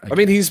monster. I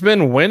mean, he's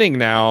been winning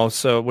now,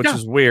 which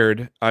is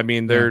weird. I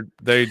mean, they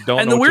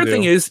don't. And the weird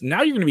thing is,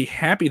 now you're gonna be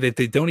happy that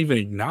they don't even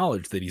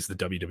acknowledge that he's the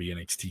WWE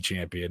NXT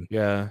champion.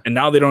 Yeah, and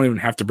now they don't even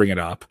have to bring it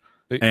up,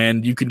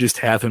 and you can just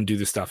have him do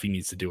the stuff he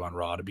needs to do on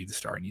Raw to be the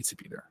star he needs to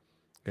be there.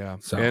 Yeah,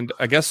 so, and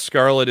I guess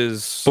Scarlett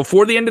is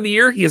before the end of the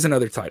year. He has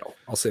another title.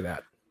 I'll say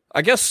that.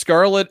 I guess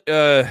Scarlett,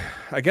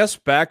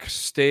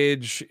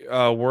 backstage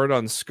word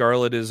on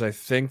Scarlett is I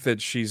think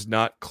that she's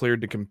not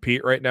cleared to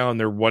compete right now, and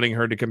they're wanting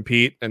her to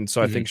compete, and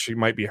so I think she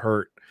might be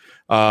hurt,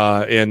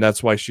 and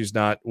that's why she's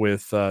not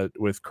with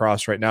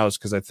Kross right now, is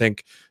because I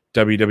think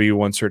WWE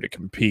wants her to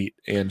compete,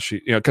 and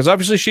she, because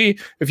obviously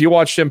if you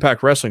watched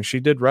Impact Wrestling, she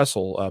did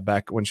wrestle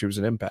back when she was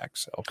in Impact.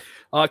 So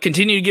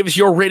continue to give us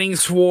your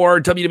ratings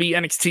for WWE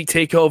NXT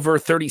TakeOver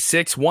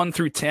 36, 1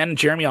 through 10.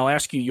 Jeremy, I'll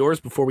ask you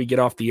yours before we get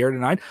off the air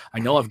tonight. I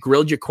know I've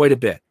grilled you quite a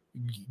bit.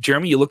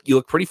 Jeremy, you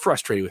look pretty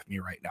frustrated with me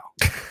right now.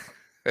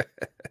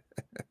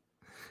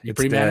 You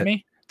pretty mad at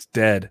me? It's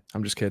dead.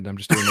 I'm just kidding. I'm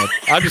just doing that.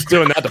 I'm just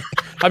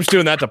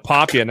doing that to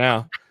pop you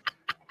now.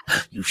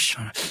 You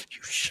son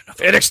of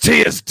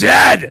NXT is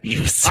dead.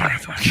 You son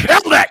of a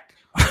killed it.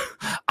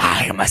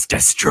 I must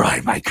destroy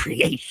my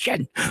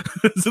creation.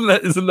 Isn't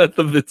that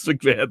the Vince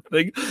McMahon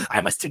thing?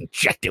 I must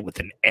inject it with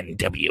an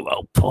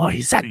NWO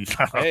poison.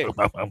 Hey.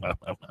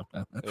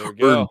 There we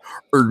go.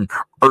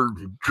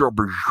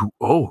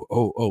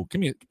 Oh,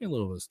 give me a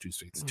little of those 2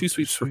 sweets. 2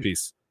 sweets for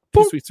peace.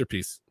 2 sweets for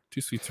peace.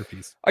 2 sweets for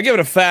peace. I give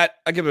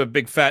it a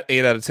big fat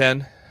 8 out of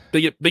 10.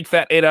 Big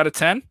fat 8 out of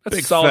 10. That's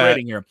big a solid fat,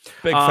 rating here.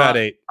 Big fat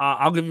 8.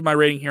 I'll give you my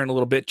rating here in a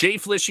little bit. Jay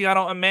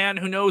Feliciano, a man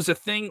who knows a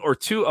thing or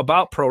two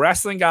about pro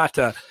wrestling, got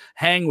to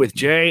hang with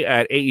Jay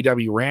at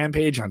AEW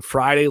Rampage on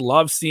Friday.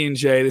 Love seeing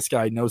Jay. This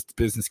guy knows the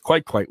business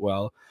quite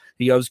well.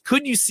 He goes,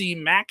 could you see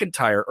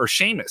McIntyre or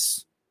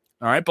Sheamus?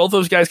 All right. Both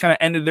those guys kind of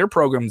ended their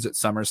programs at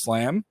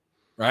SummerSlam,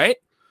 right?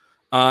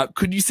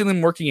 Could you see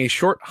them working a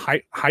short,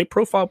 high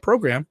profile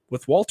program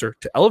with Walter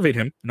to elevate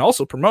him and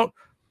also promote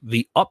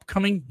the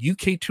upcoming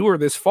UK tour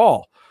this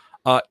fall?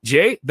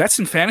 Jay, that's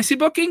some fantasy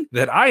booking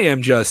that I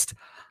am just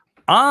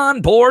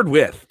on board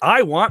with.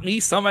 I want me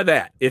some of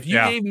that. If you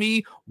gave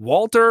me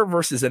Walter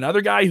versus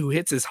another guy who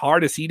hits as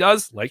hard as he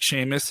does, like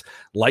Sheamus,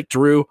 like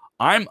Drew,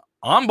 I'm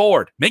on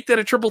board. Make that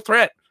a triple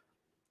threat.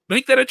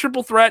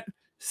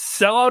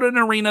 Sell out an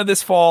arena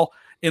this fall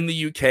in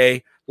the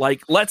UK.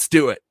 Like, let's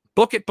do it.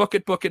 Book it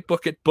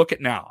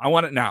now. I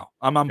want it now.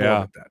 I'm on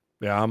board with that.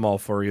 Yeah, I'm all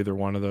for either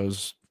one of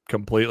those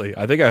completely.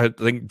 I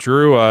think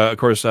Drew, of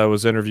course,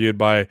 was interviewed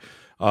by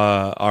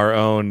our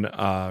own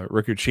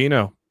Rick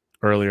Ucchino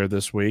earlier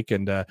this week,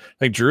 and I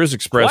think Drew's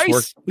expressed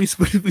work. We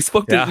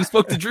spoke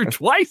to Drew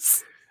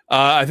twice.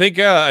 I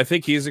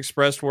think he's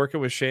expressed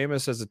working with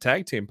Sheamus as a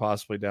tag team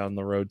possibly down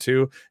the road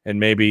too, and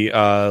maybe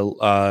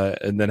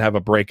and then have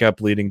a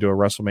breakup leading to a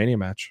WrestleMania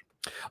match.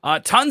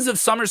 Tons of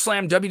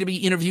SummerSlam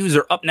WWE interviews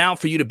are up now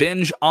for you to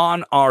binge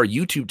on our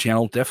YouTube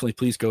channel. Definitely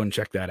please go and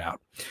check that out.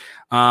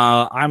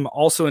 I'm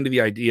also into the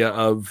idea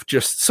of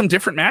just some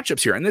different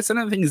matchups here. And this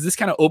another thing is this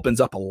kind of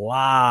opens up a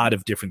lot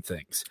of different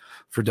things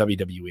for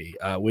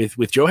WWE.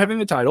 With Joe having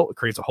the title, it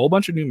creates a whole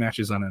bunch of new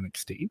matches on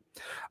NXT.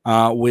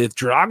 With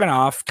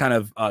Dragunov kind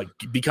of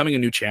becoming a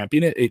new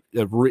champion, it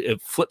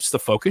flips the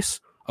focus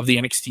of the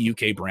NXT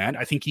UK brand.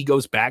 I think he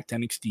goes back to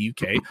NXT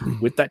UK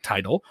with that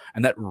title,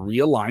 and that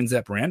realigns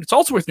that brand. It's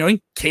also worth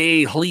noting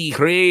Kay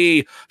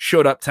Lee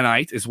showed up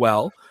tonight as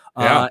well.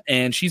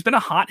 And she's been a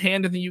hot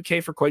hand in the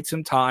UK for quite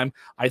some time.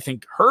 I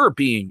think her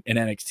being in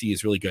NXT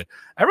is really good.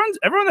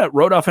 Everyone that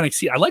wrote off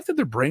NXT, I like that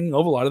they're bringing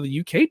over a lot of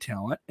the UK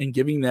talent and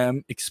giving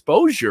them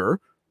exposure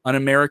on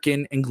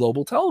American and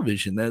global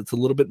television that's a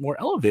little bit more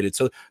elevated.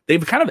 So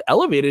they've kind of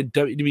elevated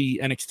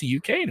WWE NXT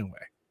UK in a way.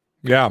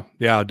 Yeah,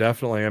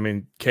 definitely. I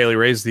mean, Kaylee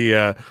Ray's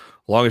the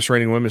longest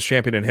reigning women's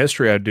champion in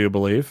history, I do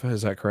believe.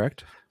 Is that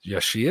correct?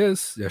 Yes, she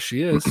is. Yes,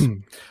 she is.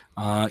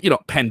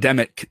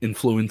 Pandemic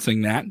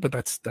influencing that, but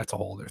that's a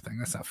whole other thing.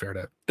 That's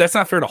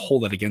not fair to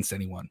hold it against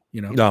anyone.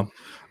 No.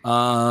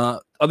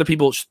 Other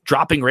people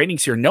dropping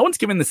ratings here. No one's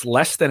giving this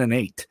less than an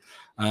 8.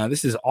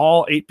 This is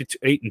all 8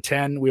 and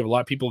 10. We have a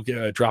lot of people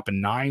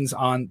dropping 9s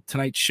on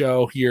tonight's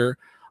show here.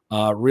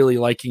 Really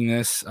liking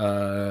this.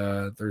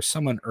 There's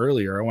someone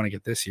earlier. I want to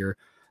get this here.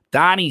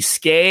 Donnie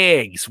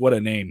Skaggs, what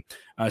a name.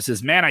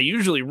 Says, man, I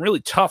usually really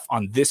tough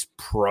on this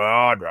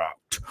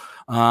product.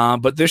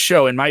 But this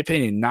show, in my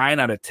opinion, 9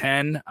 out of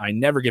 10. I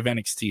never give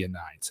NXT a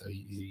 9. So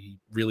he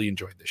really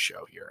enjoyed this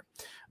show here.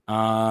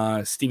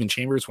 Steven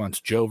Chambers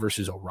wants Joe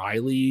versus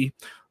O'Reilly.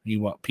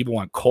 People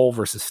want Cole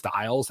versus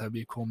Styles. That'd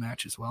be a cool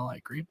match as well. I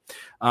agree.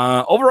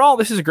 Overall,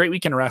 this is a great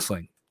weekend of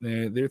wrestling.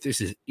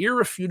 This is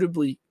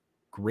irrefutably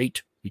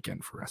great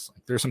weekend for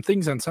wrestling. There are some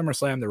things on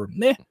SummerSlam that were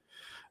meh.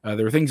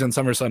 There were things on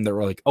SummerSlam that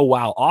were like, oh,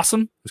 wow,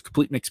 awesome. It was a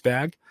complete mixed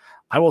bag.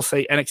 I will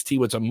say NXT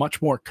was a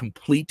much more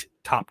complete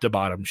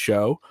top-to-bottom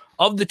show.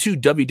 Of the 2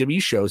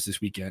 WWE shows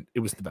this weekend, it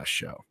was the best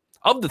show.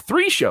 Of the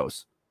 3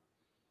 shows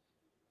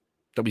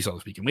that we saw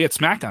this weekend, we had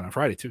SmackDown on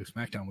Friday, too.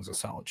 SmackDown was a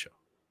solid show.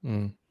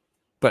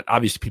 But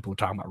obviously people were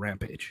talking about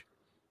Rampage.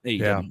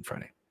 AEW on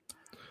Friday.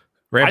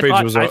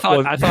 Rampage was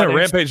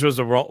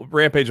a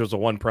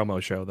one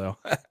promo show, though.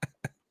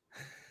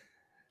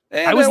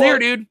 I was there,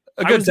 dude.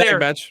 A good tag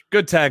match.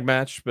 Good tag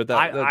match, but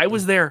I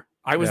was there.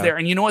 I was there,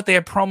 and you know what? They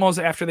had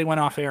promos after they went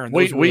off air, and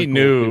we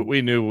knew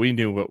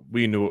what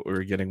we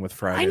were getting with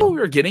Friday. I know we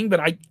were getting, but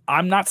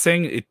I'm not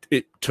saying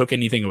it took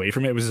anything away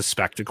from it. It was a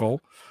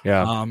spectacle.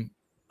 Yeah.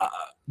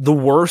 The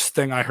worst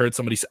thing I heard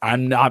somebody say,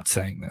 I'm not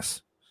saying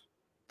this.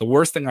 The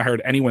worst thing I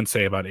heard anyone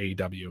say about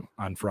AEW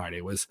on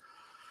Friday was,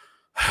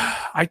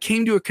 I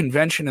came to a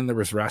convention and there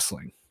was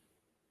wrestling.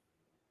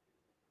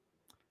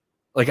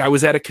 Like I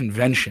was at a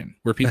convention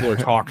where people are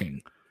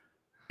talking,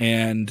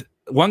 and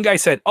one guy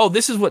said, "Oh,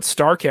 this is what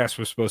Starcast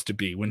was supposed to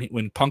be."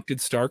 When Punk did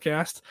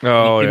Starcast,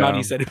 he came out,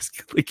 he said it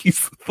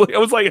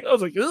was like I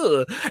was like,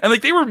 ugh, and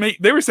like they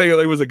were saying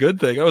it was a good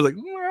thing. I was like,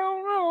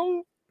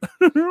 well,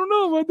 I don't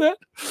know about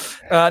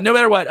that. No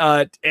matter what,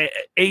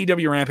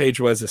 AEW Rampage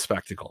was a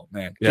spectacle,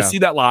 man. To see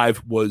that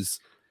live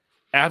was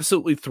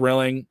absolutely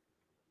thrilling.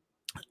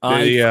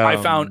 I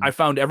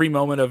found every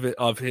moment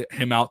of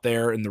him out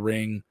there in the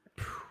ring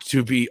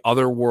to be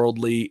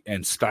otherworldly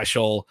and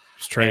special.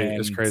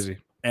 It's crazy.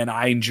 And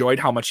I enjoyed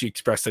how much he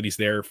expressed that he's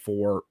there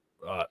for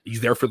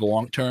the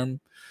long term.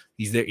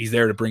 He's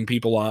there to bring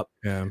people up.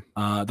 Yeah.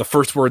 The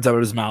first words out of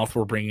his mouth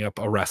were bringing up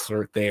a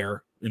wrestler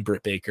there in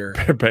Britt Baker.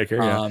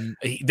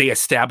 They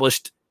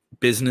established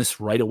business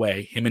right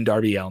away, him and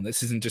Darby Allin.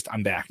 This isn't just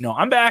I'm back. No,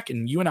 I'm back,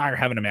 and you and I are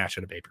having a match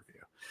at a pay-per-view.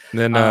 And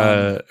then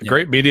a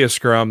great media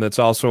scrum that's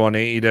also on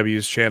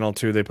AEW's channel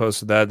too. They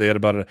posted that. They had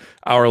about an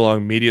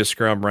hour-long media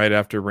scrum right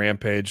after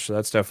Rampage, so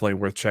that's definitely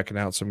worth checking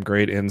out. Some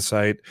great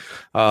insight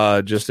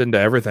just into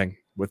everything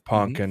with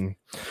Punk, and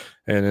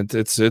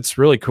it's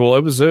really cool.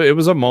 It was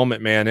a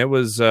moment, man. It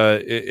was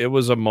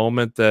a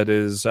moment that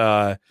is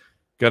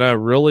gonna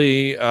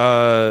really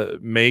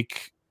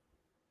make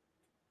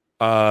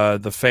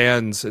the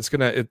fans.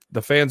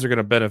 The fans are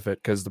gonna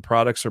benefit because the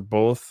products are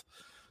both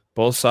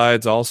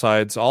sides, all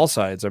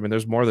sides. I mean,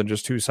 there's more than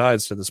just 2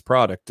 sides to this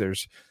product.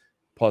 There's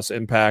plus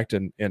Impact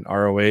and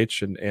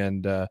ROH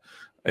and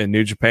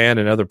New Japan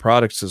and other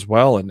products as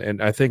well.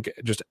 And I think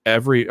I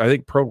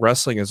think pro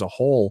wrestling as a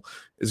whole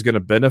is going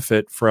to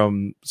benefit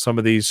from some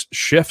of these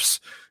shifts.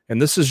 And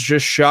this is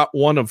just shot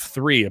 1 of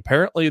 3.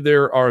 Apparently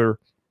there are,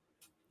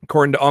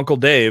 according to Uncle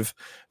Dave,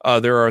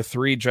 there are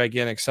 3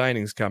 gigantic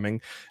signings coming.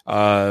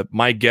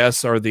 My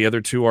guess are the other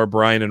 2 are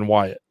Bryan and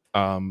Wyatt.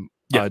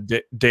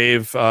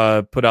 Dave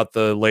put out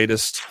the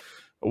latest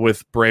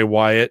with Bray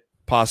Wyatt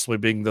possibly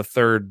being the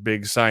 3rd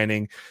big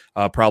signing.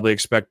 Probably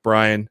expect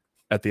Bryan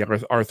at the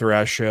Arthur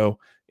Ashe show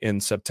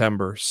in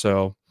September.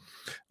 So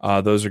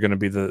those are going to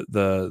be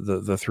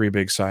the 3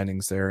 big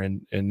signings there.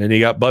 And then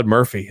you got Bud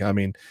Murphy. I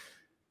mean,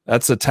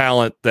 that's a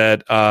talent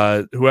that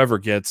whoever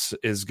gets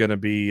is going to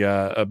be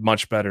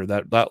much better.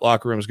 That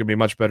locker room is going to be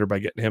much better by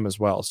getting him as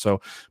well. So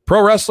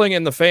pro wrestling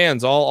and the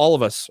fans, all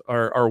of us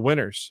are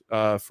winners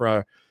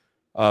for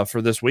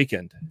this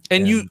weekend.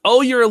 And you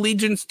owe your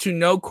allegiance to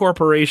no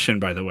corporation,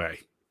 by the way.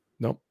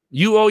 Nope.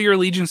 You owe your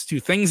allegiance to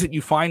things that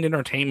you find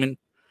entertainment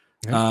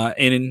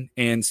and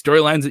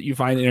storylines that you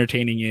find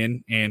entertaining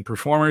in, and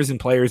performers and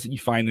players that you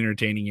find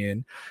entertaining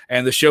in,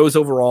 and the shows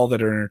overall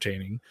that are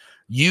entertaining.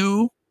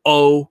 You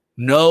owe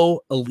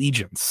no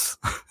allegiance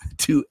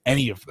to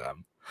any of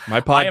them.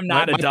 I am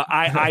not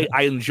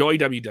I enjoy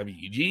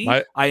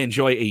WWEG. I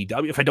enjoy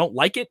AEW. If I don't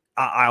like it,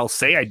 I'll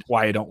say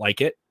why I don't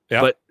like it.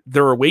 Yeah. But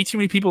there are way too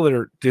many people that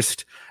are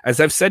just, as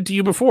I've said to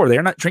you before,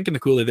 they're not drinking the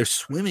Kool-Aid, they're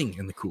swimming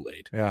in the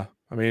Kool-Aid. Yeah.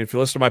 I mean, if you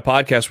listen to my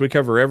podcast, we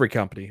cover every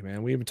company,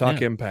 man. We even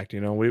talk Impact.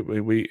 You know,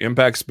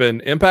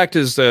 Impact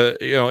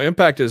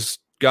has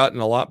gotten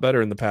a lot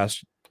better in the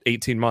past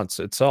 18 months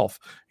itself,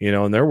 you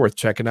know, and they're worth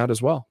checking out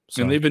as well.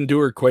 So. And they've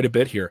endured quite a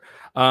bit here.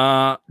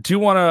 Do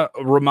want to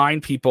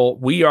remind people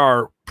we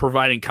are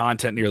providing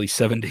content nearly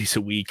 7 days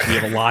a week. We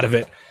have a lot of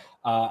it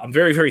I'm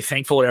very, very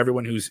thankful to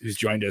everyone who's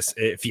joined us.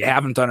 If you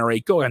haven't done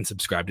already, go ahead and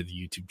subscribe to the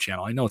YouTube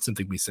channel. I know it's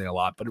something we say a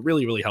lot, but it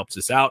really, really helps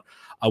us out.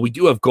 We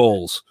do have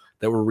goals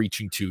that we're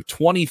reaching to.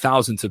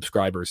 20,000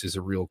 subscribers is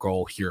a real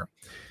goal here.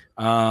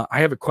 I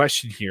have a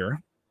question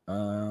here.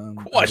 I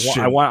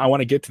want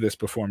to get to this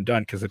before I'm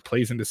done because it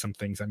plays into some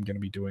things I'm going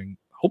to be doing,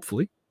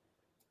 hopefully,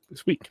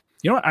 this week.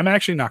 You know what? I'm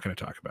actually not going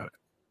to talk about it.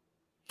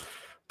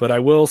 But I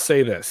will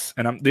say this,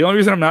 and the only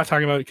reason I'm not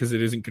talking about it because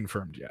it isn't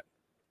confirmed yet.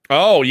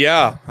 Oh,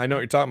 yeah. I know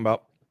what you're talking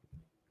about.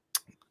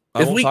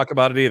 I won't talk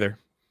about it either.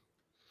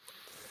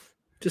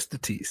 Just the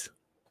tease.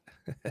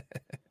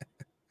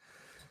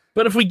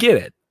 But if we get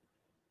it,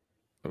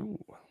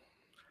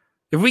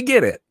 if we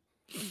get him,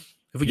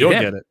 if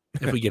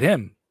we get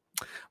him,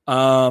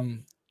 how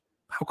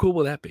cool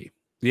will that be?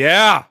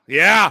 Yeah.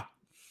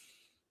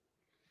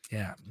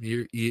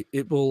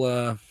 It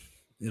will.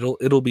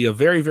 It'll be a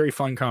very, very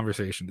fun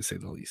conversation to say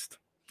the least.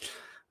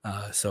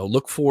 So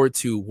look forward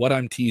to what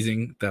I'm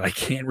teasing that I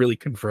can't really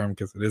confirm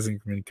because it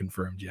isn't been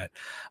confirmed yet.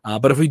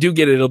 But if we do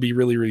get it, it'll be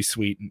really, really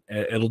sweet.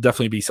 It'll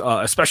definitely be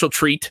a special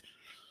treat.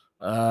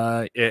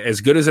 As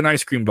good as an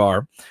ice cream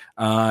bar.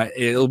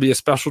 It'll be a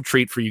special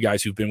treat for you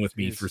guys who've been with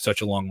me for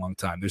such a long, long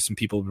time. There's some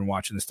people who've been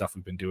watching the stuff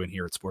we've been doing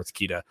here at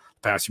Sportkeeda the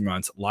past few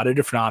months. A lot of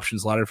different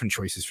options, a lot of different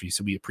choices for you.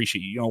 So we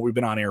appreciate you. We've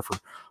been on air for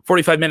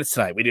 45 minutes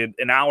tonight. We did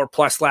an hour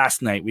plus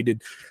last night. We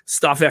did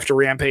stuff after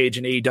Rampage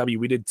and AEW.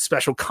 We did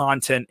special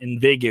content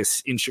in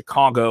Vegas, in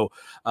Chicago.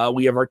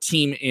 We have our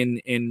team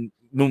in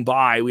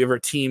Mumbai. We have our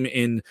team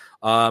in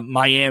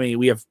Miami.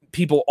 We have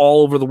people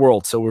all over the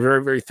world. So we're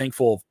very, very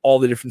thankful of all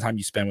the different time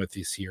you spend with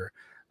us here.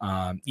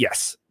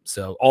 Yes.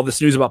 So all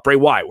this news about Bray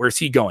Wyatt, where's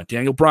he going?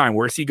 Daniel Bryan,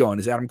 where's he going?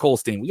 Is Adam Cole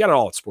staying? We got it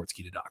all at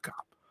sportskeeda.com.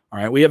 All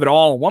right. We have it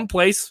all in one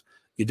place.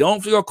 You don't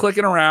have to go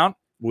clicking around.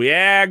 We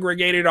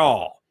aggregate it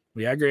all.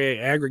 We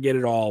aggregate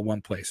it all in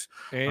one place.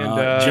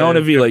 And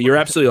Jonah Vila, you're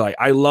absolutely right.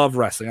 I love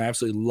wrestling. I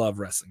absolutely love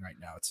wrestling right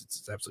now.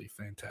 It's absolutely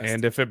fantastic.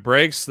 And if it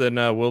breaks, then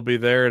we'll be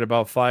there at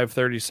about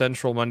 5:30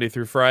 Central, Monday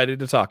through Friday,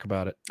 to talk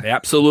about it.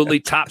 Absolutely.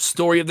 Top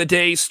story of the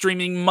day,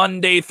 streaming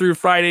Monday through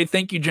Friday.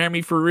 Thank you,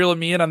 Jeremy, for reeling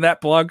me in on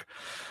that plug.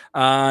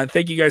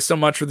 Thank you guys so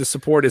much for the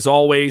support, as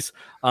always.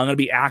 I'm going to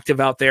be active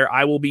out there.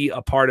 I will be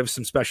a part of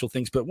some special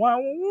things. But,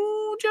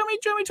 Jeremy,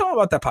 tell me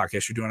about that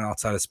podcast you're doing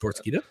outside of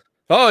Sportskeeda.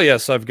 Oh,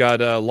 yes. I've got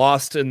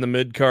Lost in the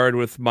mid-card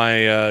with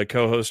my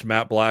co-host,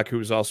 Matt Black,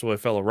 who's also a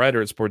fellow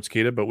writer at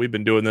Sportskeeda. But we've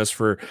been doing this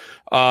for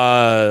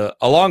a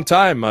long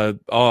time,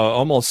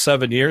 almost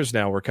 7 years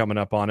now. We're coming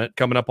up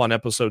on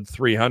episode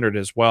 300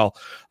 as well.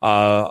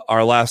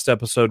 Our last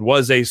episode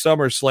was a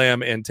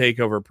SummerSlam and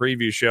TakeOver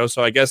preview show.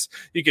 So I guess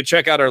you can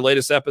check out our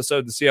latest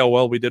episode and see how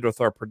well we did with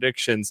our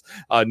predictions.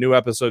 New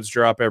episodes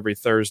drop every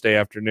Thursday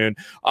afternoon.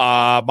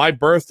 My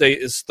birthday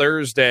is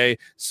Thursday,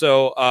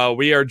 so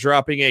we are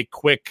dropping a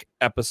quick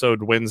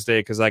episode Wednesday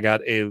because I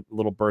got a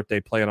little birthday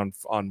plan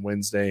on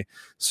Wednesday.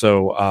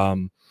 So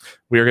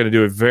we are going to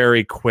do a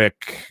very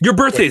quick. Your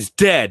birthday's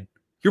dead.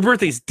 Your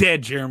birthday's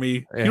dead,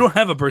 Jeremy. Yeah. You don't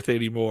have a birthday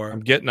anymore.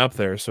 I'm getting up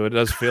there, so it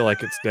does feel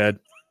like it's dead.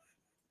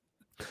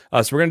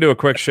 So we're going to do a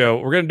quick show.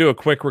 We're going to do a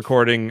quick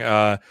recording.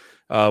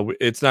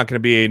 It's not going to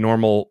be a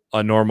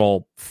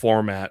normal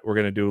format. We're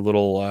going to do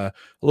a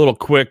little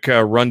quick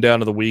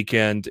rundown of the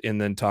weekend and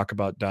then talk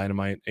about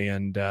Dynamite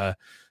and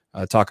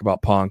talk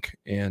about Punk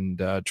and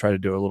try to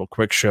do a little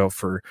quick show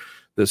for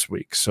this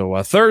week.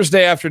 So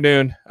Thursday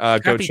afternoon, go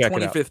check it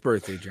out. Happy 25th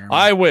birthday, Jeremy.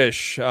 I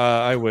wish.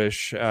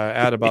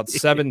 Add about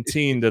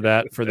 17 to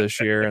that for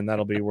this year, and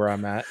that'll be where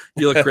I'm at.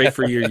 You look great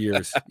for your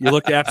years. You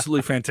look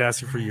absolutely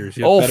fantastic for years.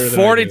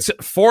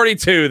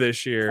 42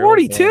 this year.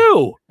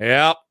 42?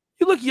 Yep.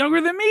 You look younger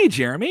than me,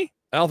 Jeremy.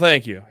 Oh,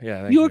 thank you.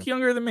 Yeah, you look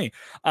younger than me.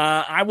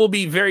 I will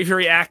be very,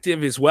 very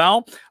active as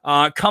well.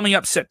 Coming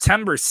up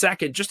September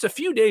 2nd, just a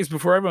few days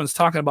before everyone's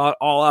talking about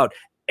All Out,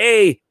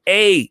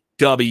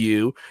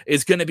 AAW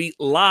is going to be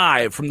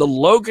live from the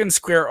Logan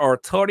Square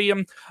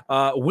Auditorium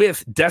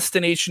with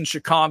Destination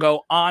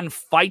Chicago on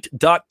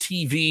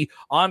Fight.tv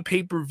on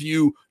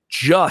pay-per-view.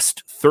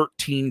 Just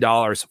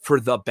 $13 for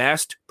the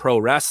best pro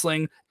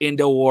wrestling in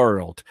the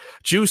world.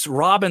 Juice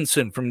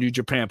Robinson from New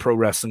Japan Pro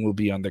Wrestling will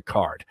be on the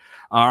card.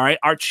 All right.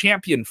 Our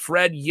champion,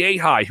 Fred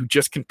Yehai, who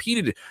just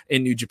competed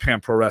in New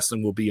Japan Pro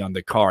Wrestling, will be on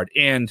the card.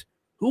 And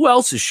who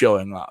else is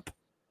showing up?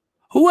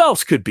 Who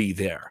else could be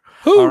there?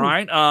 All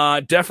right.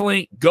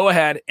 Definitely go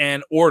ahead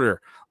and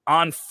order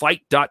on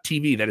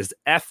Fight.tv. That is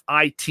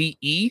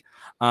FITE.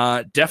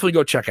 Definitely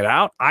go check it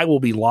out. I will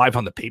be live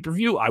on the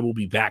pay-per-view. I will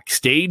be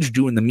backstage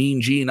doing the Mean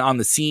Gene on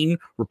the scene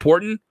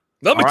reporting.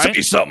 Let me tell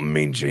you something,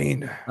 Mean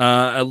Gene.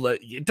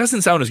 It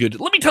doesn't sound as good.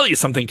 Let me tell you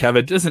something,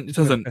 Kevin. It doesn't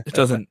have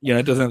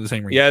the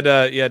same ring. You had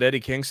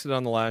Eddie Kingston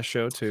on the last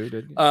show too,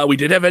 didn't you? We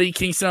did have Eddie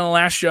Kingston on the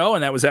last show,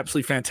 and that was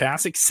absolutely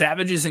fantastic.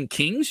 Savages and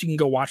Kings. You can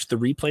go watch the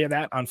replay of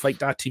that on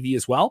Fight.tv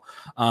as well.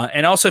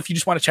 And also, if you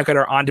just want to check out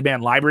our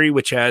on-demand library,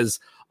 which has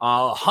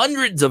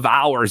hundreds of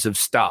hours of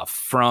stuff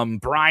from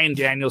Bryan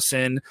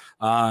Danielson,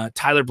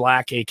 Tyler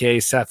Black, aka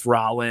Seth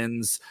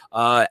Rollins,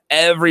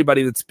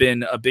 everybody that's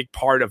been a big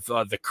part of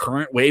the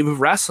current wave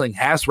of wrestling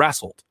has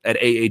wrestled at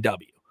AAW.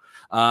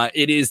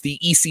 It is the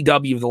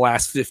ECW of the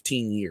last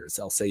 15 years.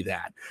 I'll say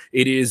that.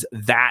 It is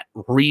that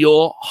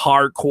real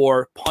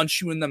hardcore,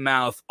 punch you in the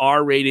mouth,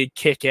 R-rated,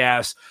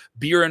 kick-ass,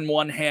 beer in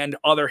one hand,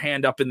 other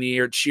hand up in the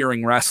air,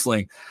 cheering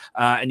wrestling.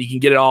 And you can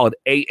get it all at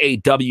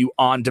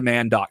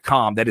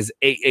aawondemand.com. That is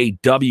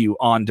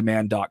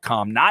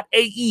aawondemand.com, not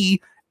AE,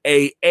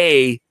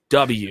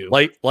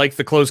 AAW. Like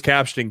the closed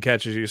captioning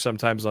catches you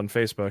sometimes on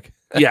Facebook.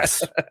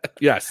 Yes.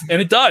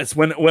 And it does.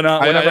 Whenever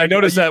I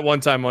noticed that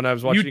one time when I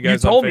was watching you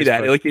guys. You told on me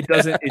that. Like it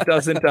doesn't.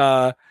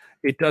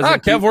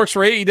 Kev works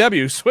for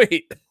AEW.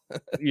 Sweet.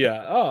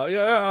 Yeah. Oh,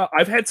 yeah.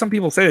 I've had some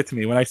people say it to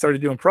me when I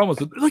started doing promos.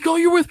 They're like, "Oh,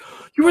 you're with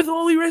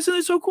All Wrestling.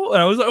 It's so cool."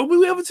 And I was like, "Oh,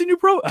 we haven't seen your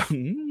pro."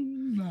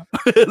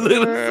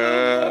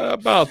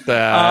 About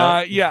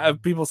that. Yeah.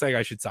 People saying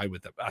I should side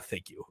with them.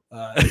 Thank you.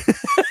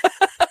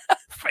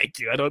 Thank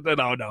you. I don't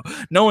know.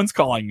 No one's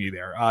calling me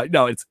there.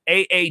 No, it's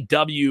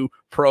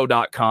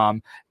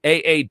aawpro.com.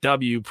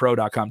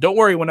 aawpro.com. Don't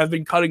worry, when I've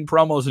been cutting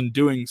promos and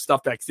doing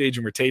stuff backstage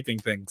and we're taping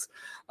things,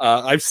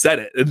 I've said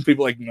it. And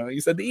people are like, no,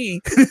 you said the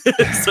E.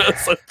 so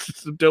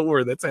don't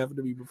worry, that's happened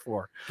to me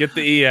before. Get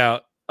the E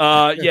out.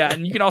 Yeah,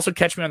 and you can also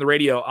catch me on the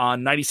radio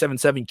on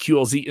 97.7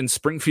 QLZ in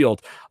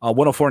Springfield,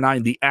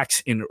 104.9 The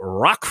X in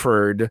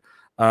Rockford.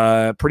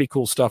 Pretty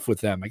cool stuff with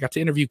them. I got to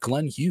interview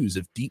Glenn Hughes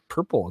of Deep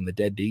Purple and the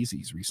Dead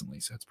Daisies recently,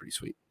 so that's pretty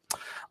sweet.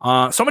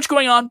 So much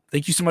going on.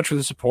 Thank you so much for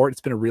the support.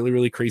 It's been a really,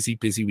 really crazy,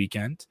 busy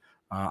weekend.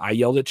 I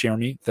yelled at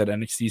Jeremy that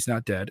NXT is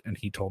not dead, and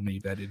he told me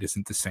that it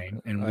isn't the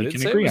same, and we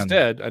can agree on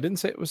that. I didn't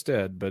say it was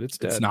dead, but it's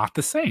dead. It's not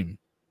the same.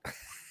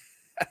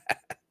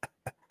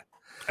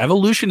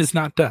 Evolution is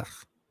not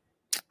death.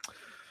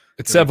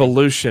 It's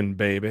evolution,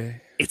 baby.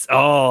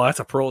 That's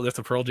a Pearl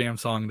Jam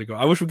song to go.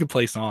 I wish we could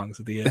play sons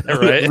at the end.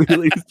 Right?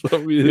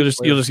 You'll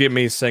just get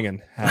me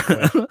singing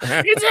halfway.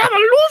 It's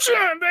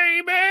evolution,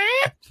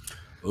 baby.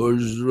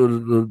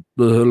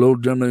 Hello,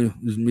 Jeremy.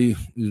 It's me,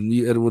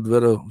 Edward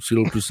Vera,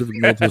 Seal Pacific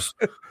Northwest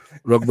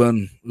Rock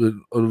Band. I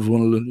just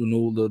want to let you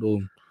know that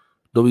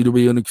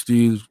WWE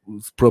NXT is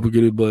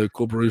propagated by a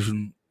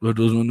corporation that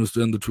doesn't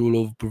understand the true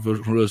love of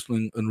professional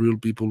wrestling and real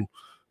people,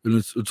 and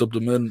it's up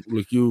to men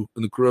like you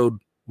in the crowd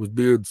with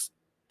beards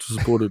to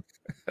support it.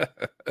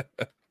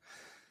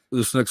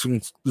 This next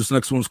one's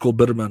called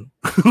Better Man.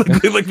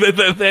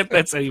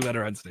 That's how you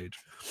better on stage.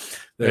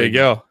 There you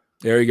go.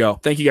 There you go.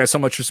 Thank you guys so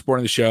much for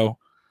supporting the show.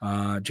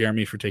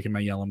 Jeremy, for taking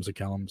my yellums and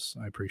Kellums.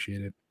 I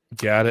appreciate it.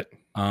 Got it.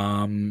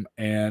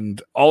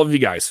 And all of you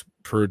guys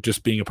for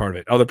just being a part of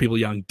it. Other people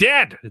yelling,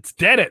 dead. It's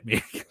dead at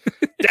me.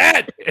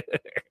 Dead.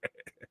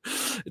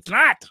 It's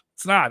not.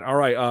 All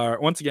right.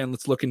 Once again,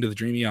 let's look into the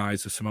dreamy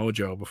eyes of Samoa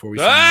Joe before we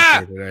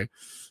sign off today.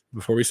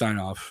 Before we sign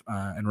off,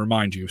 and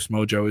remind you,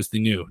 Samoa Joe is the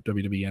new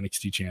WWE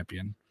NXT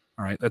champion.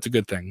 All right, that's a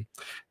good thing.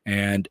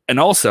 And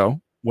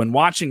also, when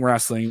watching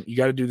wrestling, you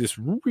got to do this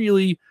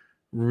really,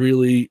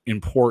 really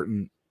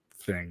important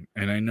thing.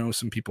 And I know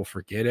some people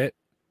forget it,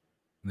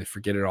 and they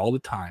forget it all the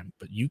time,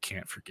 but you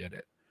can't forget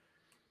it.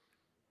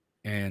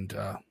 And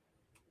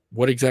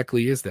what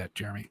exactly is that,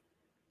 Jeremy?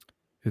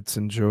 It's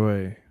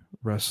enjoy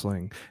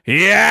wrestling.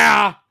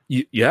 Yeah.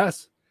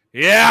 Yes.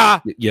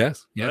 Yeah.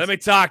 Yes. Let me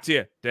talk to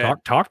you, Dad.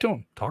 Talk to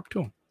him.